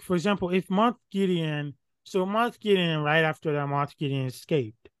 Like, for example, if Moff Gideon So Moff Gideon, right after that, Moff Gideon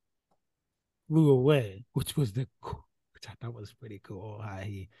escaped, flew away, which I thought was pretty cool. How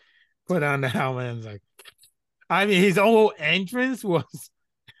he put on the helmet and was like, I mean, his whole entrance was,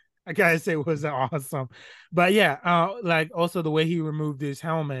 I gotta say, was awesome. But yeah, like also the way he removed his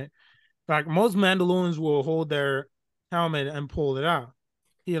helmet. Like most Mandalorians will hold their helmet and pull it out.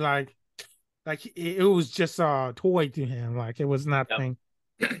 He it was just a toy to him. Like it was nothing,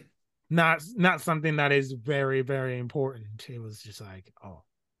 not something that is very, very important. It was just like, oh,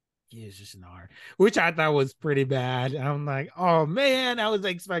 he is just an R, which I thought was pretty bad. I'm like, oh man, I was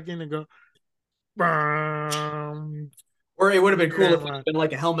expecting to go. Or it would have been cool if it had been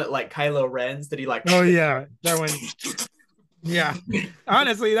like a helmet like Kylo Ren's that he like. Oh yeah, that one. Yeah,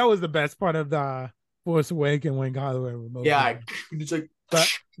 honestly, that was the best part of the Force Awakens when Kylo Ren removed. Yeah, it's like. But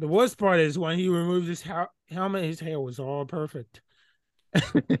the worst part is when he removed his helmet, his hair was all perfect.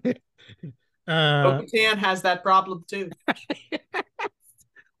 Bo-Katan has that problem too.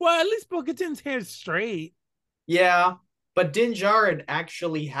 Well, at least Bo-Katan's hair is straight. Yeah, but Din Djarin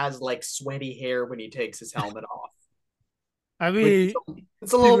actually has like sweaty hair when he takes his helmet off. I mean,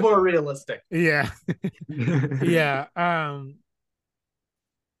 it's a little more realistic. Yeah. Yeah.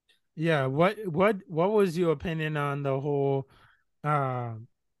 Yeah. What was your opinion on the whole battle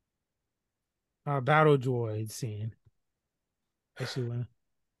droid scene?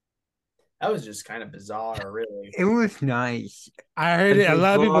 That was just kind of bizarre, really. It was nice. I heard it. A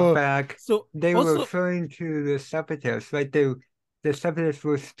lot of people back. So they were referring to the Separatists, like the Separatists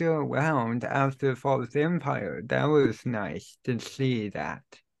were still around after the fall of the Empire. That was nice to see that.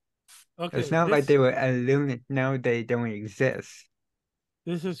 Okay, it's not like they were eliminated. Now they don't exist.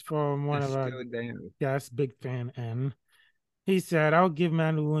 This is from one of our guests, big fan N. He said, "I'll give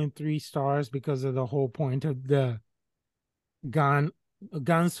Mandalorian 3 stars because of the whole point of the guns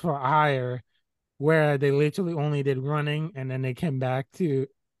for hire, where they literally only did running and then they came back to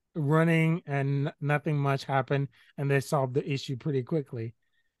running and nothing much happened and they solved the issue pretty quickly.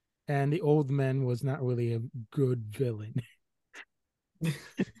 And the old man was not really a good villain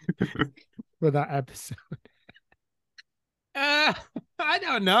for that episode." I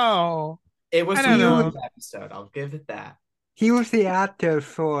don't know. It was a good episode. I'll give it that. He was the actor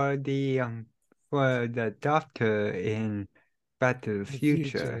for the Doctor in Back to the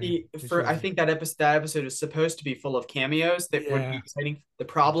Future. I think that episode is supposed to be full of cameos that would be exciting. The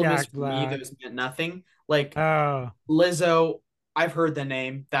problem is for me, those meant nothing. Like Lizzo, I've heard the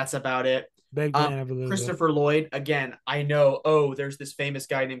name. That's about it. Christopher Lloyd, again, I know, there's this famous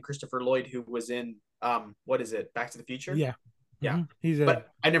guy named Christopher Lloyd who was in what is it, Back to the Future? Yeah. Yeah. But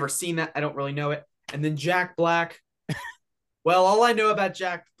I've never seen that. I don't really know it. And then Jack Black. Well, all I know about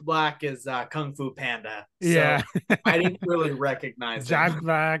Jack Black is Kung Fu Panda. So yeah. I didn't really recognize Jack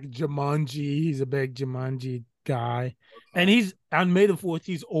Black, Jumanji. He's a big Jumanji guy. Okay. And he's on May the 4th,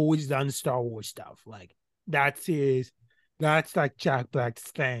 he's always done Star Wars stuff. Like that's like Jack Black's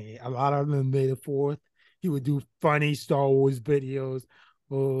thing. A lot of them May the 4th, he would do funny Star Wars videos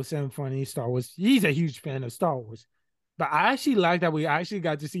or some funny Star Wars. He's a huge fan of Star Wars. But I actually like that we actually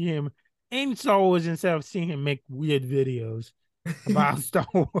got to see him in Star Wars instead of seeing him make weird videos about Star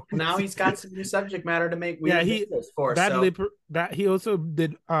Wars. Now he's got some new subject matter to make weird videos for. He also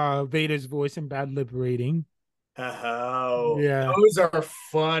did Vader's voice in Bad Lip Reading. Oh, yeah, those are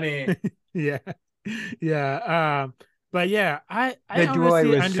funny. Yeah. But yeah, I the droid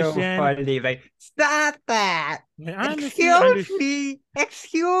was understand. So funny. Like, stop that!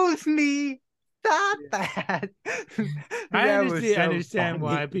 Excuse me. Stop that! I understand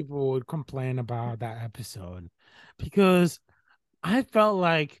why people would complain about that episode, because I felt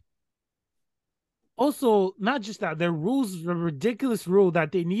like also not just that their rules were ridiculous rule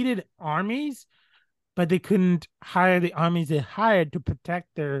that they needed armies, but they couldn't hire the armies they hired to protect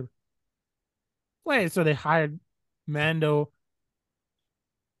their place, so they hired Mando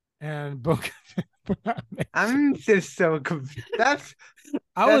and Book. I'm just so confused.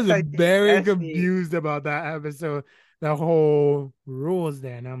 I was like very confused about that episode, the whole rules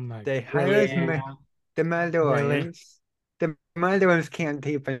there, and I'm like, they hired the Mandalorians. Really? The Mandalorians can't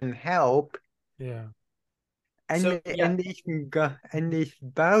even help. Yeah. And these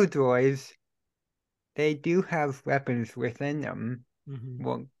battle droids, they do have weapons within them. Mm-hmm.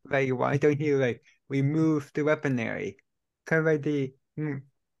 Well, like, why don't you remove the weaponry? Because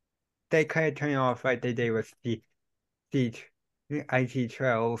they kind of turn off like they did with the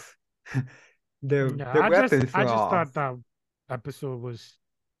IT-12. the weapons I just off. thought that episode was.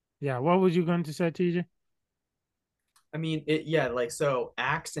 Yeah, what was you going to say, TJ? I mean, so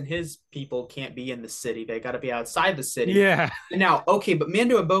Axe and his people can't be in the city. They got to be outside the city. Yeah. And now, okay, but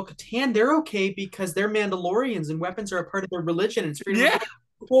Mando and Bo-Katan, they're okay because they're Mandalorians and weapons are a part of their religion and freedom. Yeah.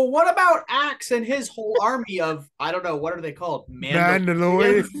 Well, what about Axe and his whole army of, I don't know, what are they called?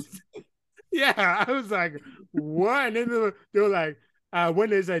 Mandalorians. Yeah, I was like, what? And they were like, when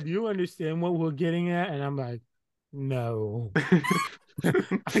they said, do you understand what we're getting at? And I'm like, no.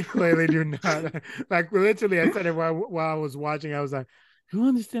 I clearly do not. Like, literally, I said it while I was watching. I was like, do you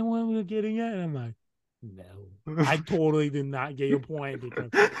understand what we're getting at? And I'm like, no. I totally did not get your point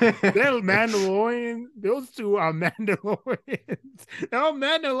because they're Mandalorian. Those two are Mandalorians. They're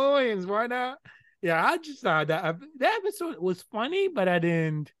Mandalorians. Why not? Yeah, I just thought that episode was funny, but I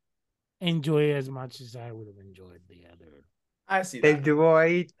didn't enjoy it as much as I would have enjoyed the other. I see that. The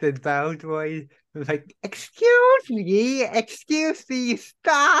bow droid was like, excuse me,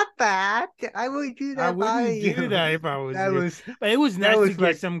 stop that. I would do that. I wouldn't do that if I was but it was nice to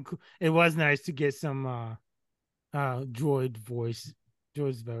get some. It was nice to get some droid voice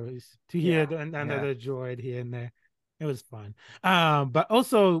to hear another droid here and there. It was fun. But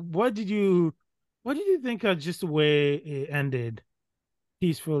also, what did you think of just the way it ended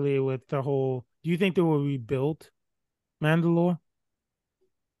peacefully with the whole? Do you think they will rebuild Mandalore?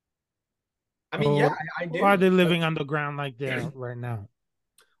 I mean, I do. Or are they living underground like they're right now?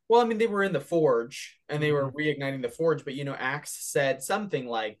 Well, I mean, they were in the forge and they were reigniting the forge, but Axe said something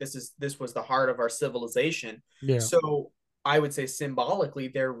like, "This was the heart of our civilization." Yeah. So I would say symbolically,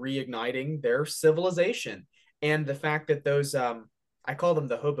 they're reigniting their civilization, and the fact that those I call them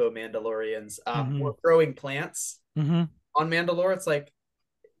the hobo Mandalorians were growing plants on Mandalore. It's like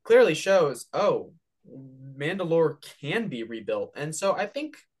clearly shows, Mandalore can be rebuilt, and so I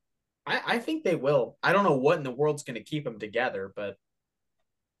think they will. I don't know what in the world's going to keep them together, but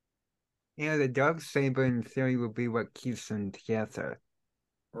the dark saber in theory will be what keeps them together.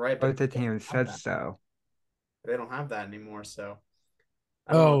 Right, but the team said so. They don't have that anymore, so.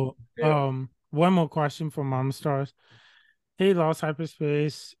 One more question from Mama Stars. Hey, Lost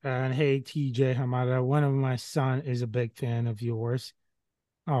Hyperspace, and hey, TJ Hamada. One of my son is a big fan of yours.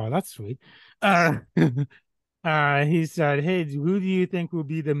 Oh, that's sweet. He said, "Hey, who do you think will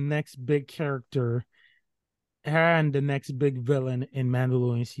be the next big character and the next big villain in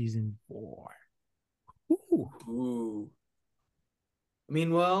Mandalorian season 4?" Ooh. I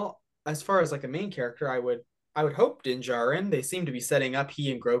mean, well, as far as like a main character, I would hope Din Djarin. They seem to be setting up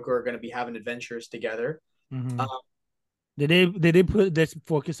he and Grogu are going to be having adventures together. Did they put this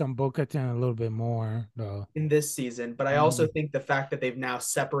focus on Bo-Katan a little bit more though in this season? But I also think the fact that they've now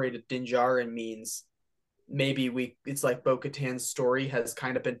separated Din Djarin means maybe it's like Bo-Katan's story has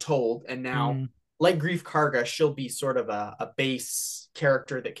kind of been told, and now like Greef Karga, she'll be sort of a base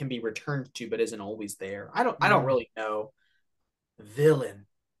character that can be returned to but isn't always there. I don't really know. Villain.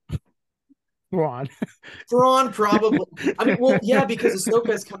 Thrawn. Thrawn probably. I mean, well, yeah, because Ahsoka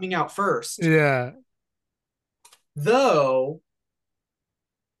is coming out first. Yeah. Though,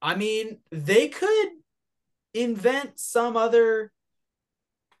 I mean, they could invent some other.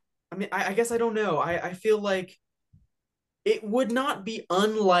 I mean, I guess I don't know. I feel like it would not be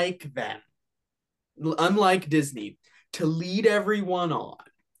unlike them, unlike Disney, to lead everyone on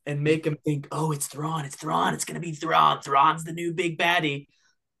and make them think, oh, it's Thrawn, it's going to be Thrawn. Thrawn's the new big baddie.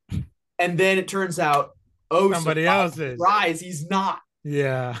 And then it turns out, somebody else is. Surprise, he's not.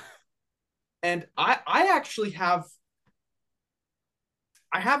 Yeah. And I actually have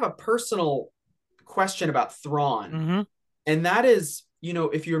a personal question about Thrawn. And that is,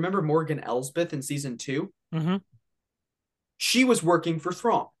 if you remember Morgan Elsbeth in season 2, she was working for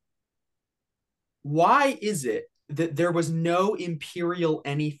Thrawn. Why is it that there was no Imperial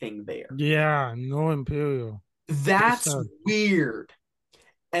anything there? Yeah, no Imperial. That's weird.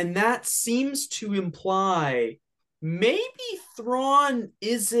 And that seems to imply maybe Thrawn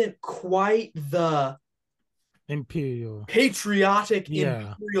isn't quite the Imperial, patriotic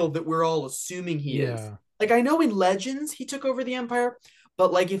Imperial that we're all assuming he is. Like, I know in Legends he took over the Empire,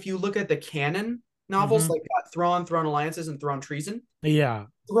 but like if you look at the canon novels, like Thrawn Alliances, and Thrawn Treason,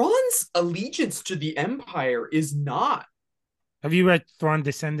 Thrawn's allegiance to the Empire is not. Have you read Thrawn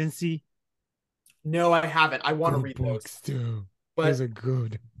Descendancy? No, I haven't. I want to read books those too. But those are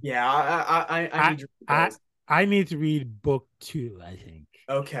good. Yeah, I need to read those. I need to read book 2, I think.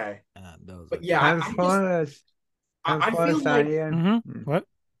 Okay. But yeah, I feel like... What?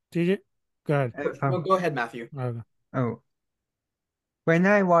 TJ? Go ahead. Go ahead, Matthew. Oh. When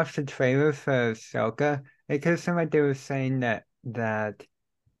I watched the trailer for Ahsoka, it could seem like they were saying that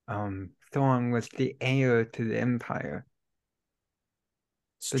Thrawn was the heir to the Empire.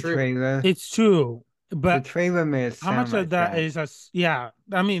 It's true. It's true. But the trailer made it how much sound of like that is us? Yeah,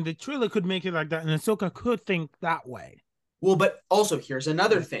 I mean, the trailer could make it like that, and Ahsoka could think that way. Well, but also here's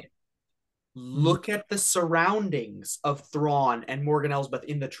another thing. Look at the surroundings of Thrawn and Morgan Elsbeth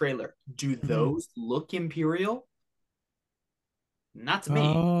in the trailer. Do those look Imperial? Not to me.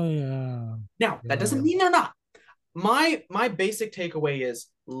 Oh yeah. Now, that doesn't mean they're not. My basic takeaway is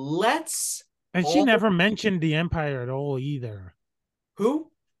and she never mentioned the Empire at all either.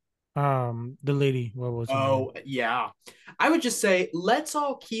 Who? The lady. What was her name? Yeah. I would just say let's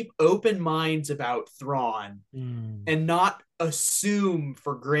all keep open minds about Thrawn and not assume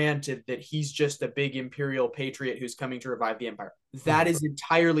for granted that he's just a big Imperial patriot who's coming to revive the Empire. That is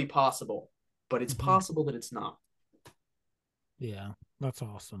entirely possible, but it's possible that it's not. Yeah, that's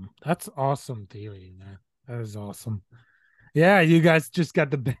awesome. That's awesome theory, man. That is awesome. Yeah, you guys just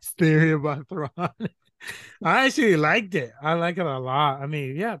got the best theory about Thrawn. I actually liked it. I like it a lot. I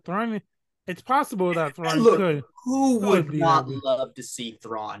mean, yeah, Thrawn. It's possible that Thrawn could. Who would not love to see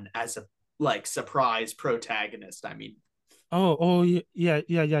Thrawn as a surprise protagonist? I mean, yeah.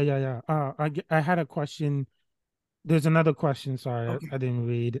 I had a question. There's another question. Sorry, okay. I didn't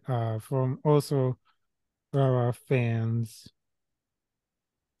read. From also our fans.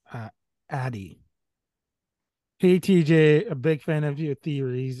 Addy. Hey TJ, a big fan of your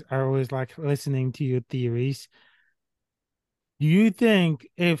theories. I always like listening to your theories. Do you think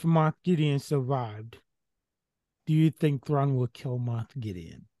if Moff Gideon survived, do you think Thrawn will kill Moff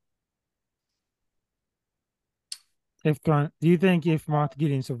Gideon? Do you think if Moff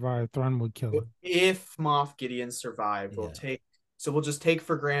Gideon survived, Thrawn would kill him? If Moff Gideon survived, we'll just take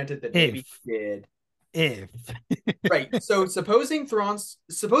for granted that maybe he did. If right. So supposing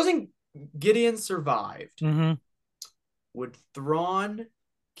Gideon survived, would Thrawn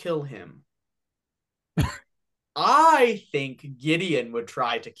kill him? I think Gideon would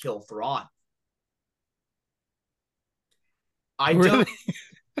try to kill Thrawn. I don't.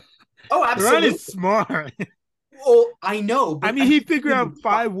 Oh, absolutely. Thrawn is smart. Well, I know. But I mean, he figured out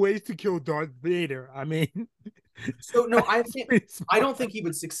 5 ways to kill Darth Vader. I mean, so no, I don't think he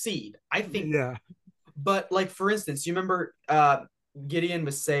would succeed. I think, But like, for instance, you remember Gideon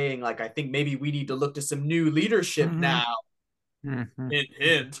was saying, like, I think maybe we need to look to some new leadership now.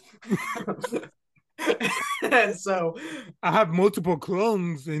 Hint. And so I have multiple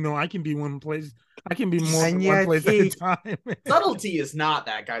clones. You know, I can be one place. I can be more than one place at a time. Subtlety is not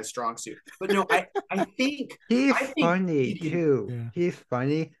that guy's strong suit. But no, I think he's funny too. Yeah. He's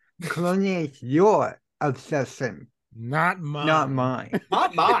funny. Cloning is your obsession. Not mine. Not mine.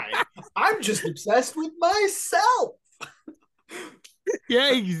 Not mine. I'm just obsessed with myself.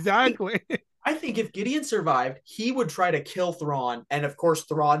 Yeah, exactly. I think if Gideon survived, he would try to kill Thrawn, and of course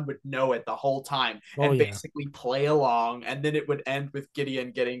Thrawn would know it the whole time and basically play along, and then it would end with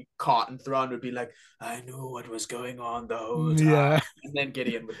Gideon getting caught, and Thrawn would be like, I knew what was going on the whole time. Yeah. And then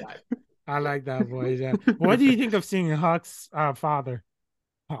Gideon would die. I like that voice. Yeah. What do you think of seeing Hawk's father?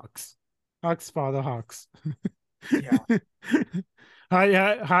 Hawk's father, Hawks. Yeah. I'm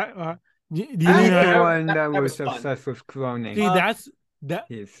the one that was obsessed with cloning. See, that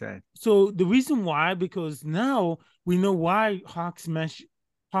he said. So the reason why, because now we know why Hawks and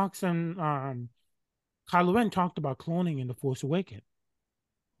Kylo Ren talked about cloning in The Force Awakens,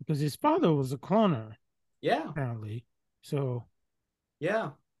 because his father was a cloner. Yeah. Apparently. So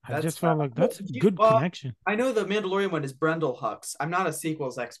yeah. I just felt like that's a good connection. I know the Mandalorian one is Brendel Hux. I'm not a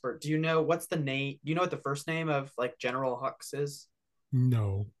sequels expert. Do you know what's the name? Do you know what the first name of like General Hux is?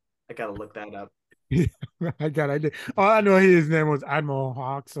 No. I gotta look that up. I did. All I know his name was Admiral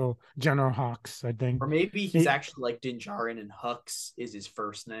Hawks or General Hawks, I think. Or maybe he's actually like Din Djarin and Hux is his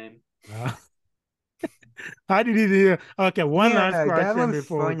first name. How did he do? Okay, one last question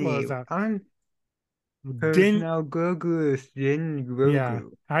before we close out. Now Grogu is Din Grogu. Yeah.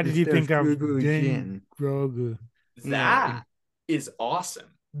 How did you think of Din Grogu? That is awesome,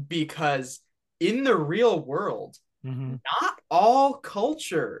 because in the real world, not all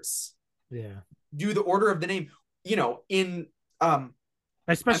cultures do the order of the name. You know, in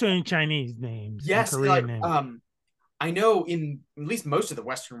especially in Chinese names. Yes, Korean names. I know in at least most of the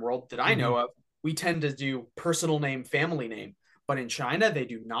Western world that I know of, we tend to do personal name, family name. But in China, they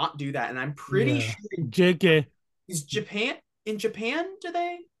do not do that. And I'm pretty sure JK. Is Japan in Japan, do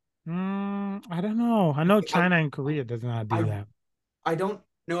they? I don't know. I know China and Korea does not do that. I don't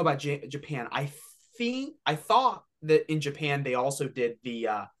know about Japan. I thought that in Japan they also did the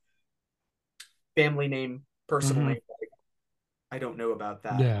family name, personal name. I don't know about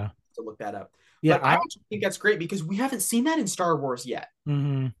that. Yeah. To look that up. Yeah, but I actually think that's great because we haven't seen that in Star Wars yet,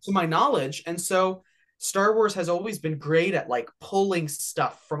 to my knowledge. And so Star Wars has always been great at like pulling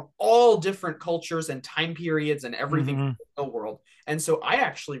stuff from all different cultures and time periods and everything from the world. And so I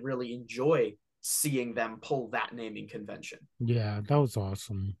actually really enjoy seeing them pull that naming convention. Yeah, that was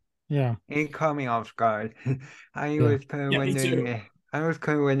awesome. Yeah. It caught me off guard. I was kind of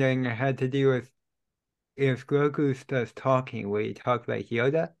wondering it had to do with if Grogu starts talking, will he talk like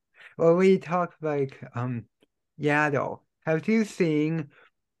Yoda? Or will he talk like Yaddle? Have you seen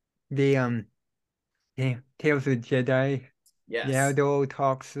the Tales of the Jedi? Yes. Yaddle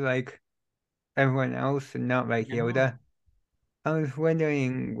talks like everyone else and not like Yoda. I was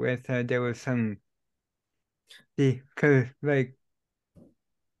wondering if there was some because like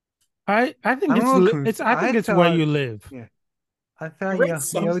I think it's where you live. Yeah. I thought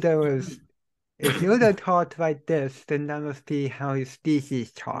Yoda was if Yoda talked like this, then that must be how his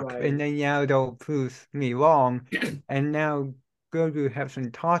species talk. Right. And then Yaddle proves me wrong. And now Grogu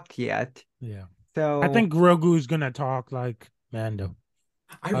hasn't talked yet. Yeah. So I think Grogu's gonna talk like Mando.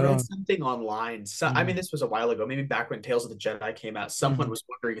 I read something online. So I mean, this was a while ago, maybe back when Tales of the Jedi came out. Someone was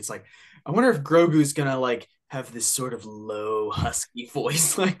wondering, it's like, I wonder if Grogu's gonna like have this sort of low, husky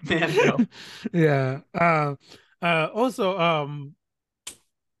voice like Mando. Yeah. Also,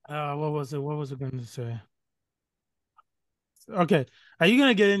 what was I going to say? Okay, are you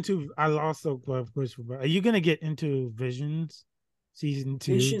gonna get into? I lost the question, but are you gonna get into Visions season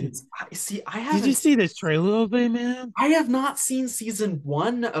 2? Visions. Did you see this trailer of it, man? I have not seen season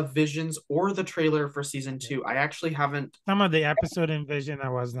 1 of Visions or the trailer for season 2. I actually haven't. Some of the episode in Vision, I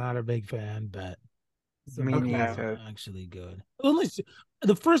was not a big fan, but actually good. Only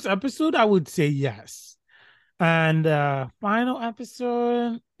the first episode, I would say yes, and final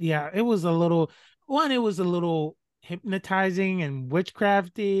episode, yeah, it was a little hypnotizing and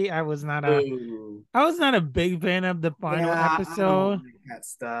witchcrafty. I was not a big fan of the final episode. I don't like that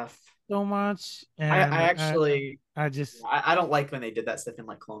stuff so much. And I don't like when they did that stuff in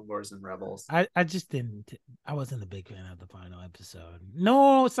like Clone Wars and Rebels. I wasn't a big fan of the final episode.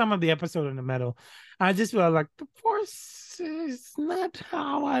 No, some of the episode in the middle, I just felt like the Force is not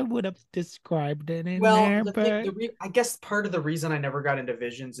how I would have described it in there. But I guess part of the reason I never got into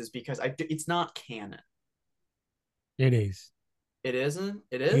Visions is because it's not canon. It is. It isn't?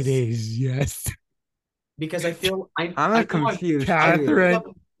 It is? It is, yes. Because I feel I'm confused. Catherine.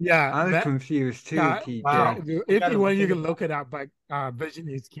 Yeah. I'm confused too, TJ. Wow. If you want, you can look it up, but Vision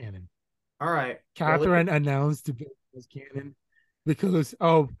is canon. All right. Catherine announced to be canon because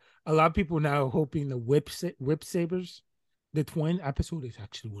a lot of people now hoping the whip sabers. The twin episode is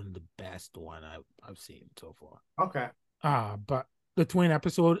actually one of the best one I've seen so far. Okay. But the twin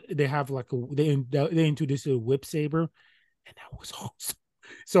episode, they have like they introduced a whip saber, and that was awesome.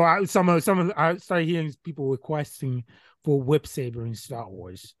 So I started hearing people requesting for whip saber in Star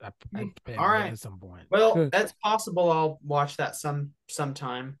Wars. All right, at some point. Well, that's possible. I'll watch that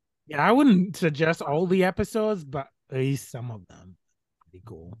sometime. Yeah, I wouldn't suggest all the episodes, but at least some of them pretty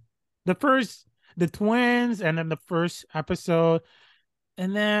cool. The twins, and then the first episode,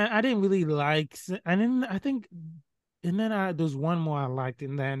 and then I didn't really like. And then I think. And then there's one more I liked,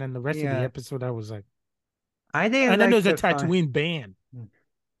 and then the rest of the episode I was like, I didn't. And then there's a Tatooine band.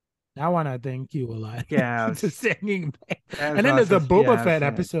 That one I think you will like. Yeah, it's a singing band. And then there's a Boba Fett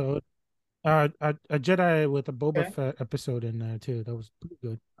episode, a Jedi with a Boba Fett episode in there too. That was pretty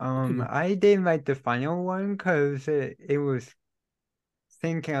good. I didn't like the final one because it was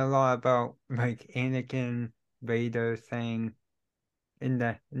thinking a lot about like Anakin Vader saying in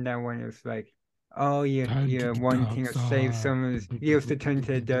that one. It was like, oh, you're wanting to save someone. You have to turn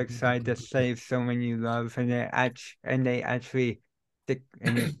to the dark side to save someone you love, and they actually stick.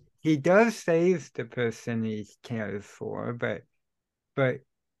 And he does save the person he cares for, but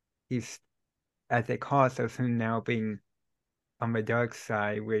he's at the cost of him now being on the dark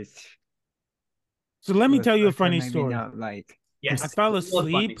side, which. So let me tell you a funny story. Not like. Yes, I fell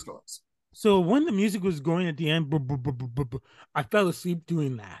asleep. So when the music was going at the end, I fell asleep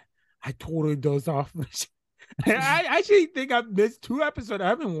doing that. I totally dozed off. I actually think I've missed 2 episodes. I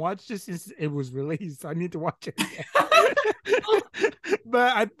haven't watched it since it was released. So I need to watch it again.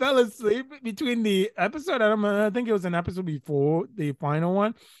 But I fell asleep between the episode. I think it was an episode before the final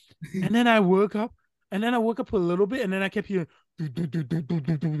one. And then I woke up. And then I woke up a little bit. And then I kept hearing. And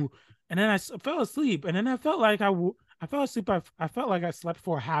then I fell asleep. And then I felt like I fell asleep. I felt like I slept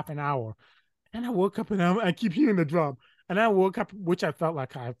for half an hour. And I woke up and I keep hearing the drum. And I woke up, which I felt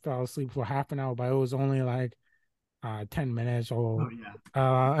like I fell asleep for half an hour, but it was only like 10 minutes or.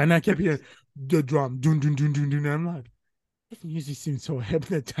 And I kept hearing the drum, dun dun dun dun dun. I'm like, this music seems so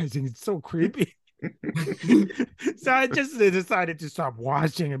hypnotizing. It's so creepy. So I just decided to stop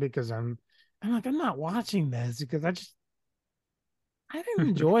watching it because I'm I'm like, I'm not watching this because I didn't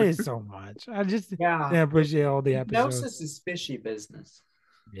enjoy it so much. I just didn't appreciate all the episodes. Hypnosis is fishy business.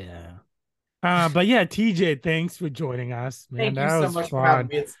 Yeah. But yeah, TJ, thanks for joining us, man. Thank you so much for having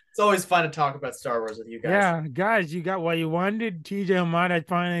me. It's always fun to talk about Star Wars with you guys. Yeah, guys, you got what you wanted. TJ Hamada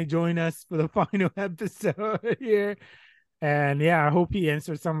finally joined us for the final episode here. And yeah, I hope he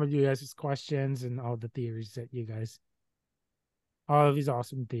answered some of you guys' questions and all the theories that you guys, all of these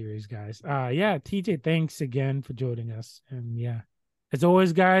awesome theories, guys. Yeah, TJ, thanks again for joining us. And yeah, as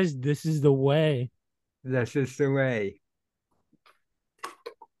always, guys, this is the way. This is the way.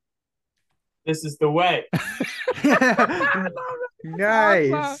 This is the way.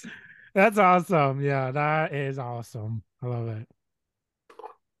 Nice. That's awesome. Yeah, that is awesome. I love it.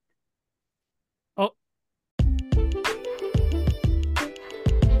 Oh.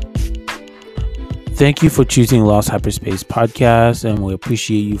 Thank you for choosing Lost Hyperspace Podcast, and we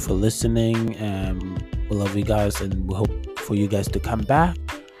appreciate you for listening. And we love you guys, and we hope for you guys to come back.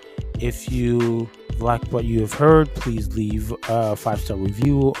 If you like what you have heard, please leave a 5-star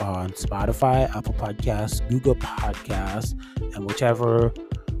review on Spotify, Apple Podcasts, Google Podcasts, and whichever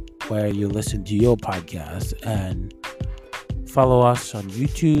where you listen to your podcast. And follow us on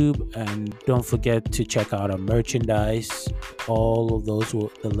YouTube, and don't forget to check out our merchandise. All of those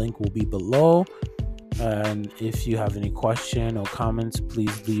the link will be below. And if you have any question or comments,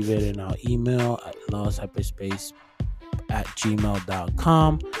 please leave it in our email at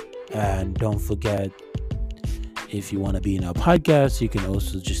losthyperspace@gmail.com. And don't forget, if you want to be in our podcast, you can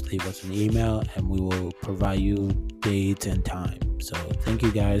also just leave us an email and we will provide you dates and time. So thank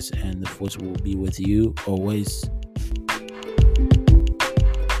you guys, and the force will be with you always.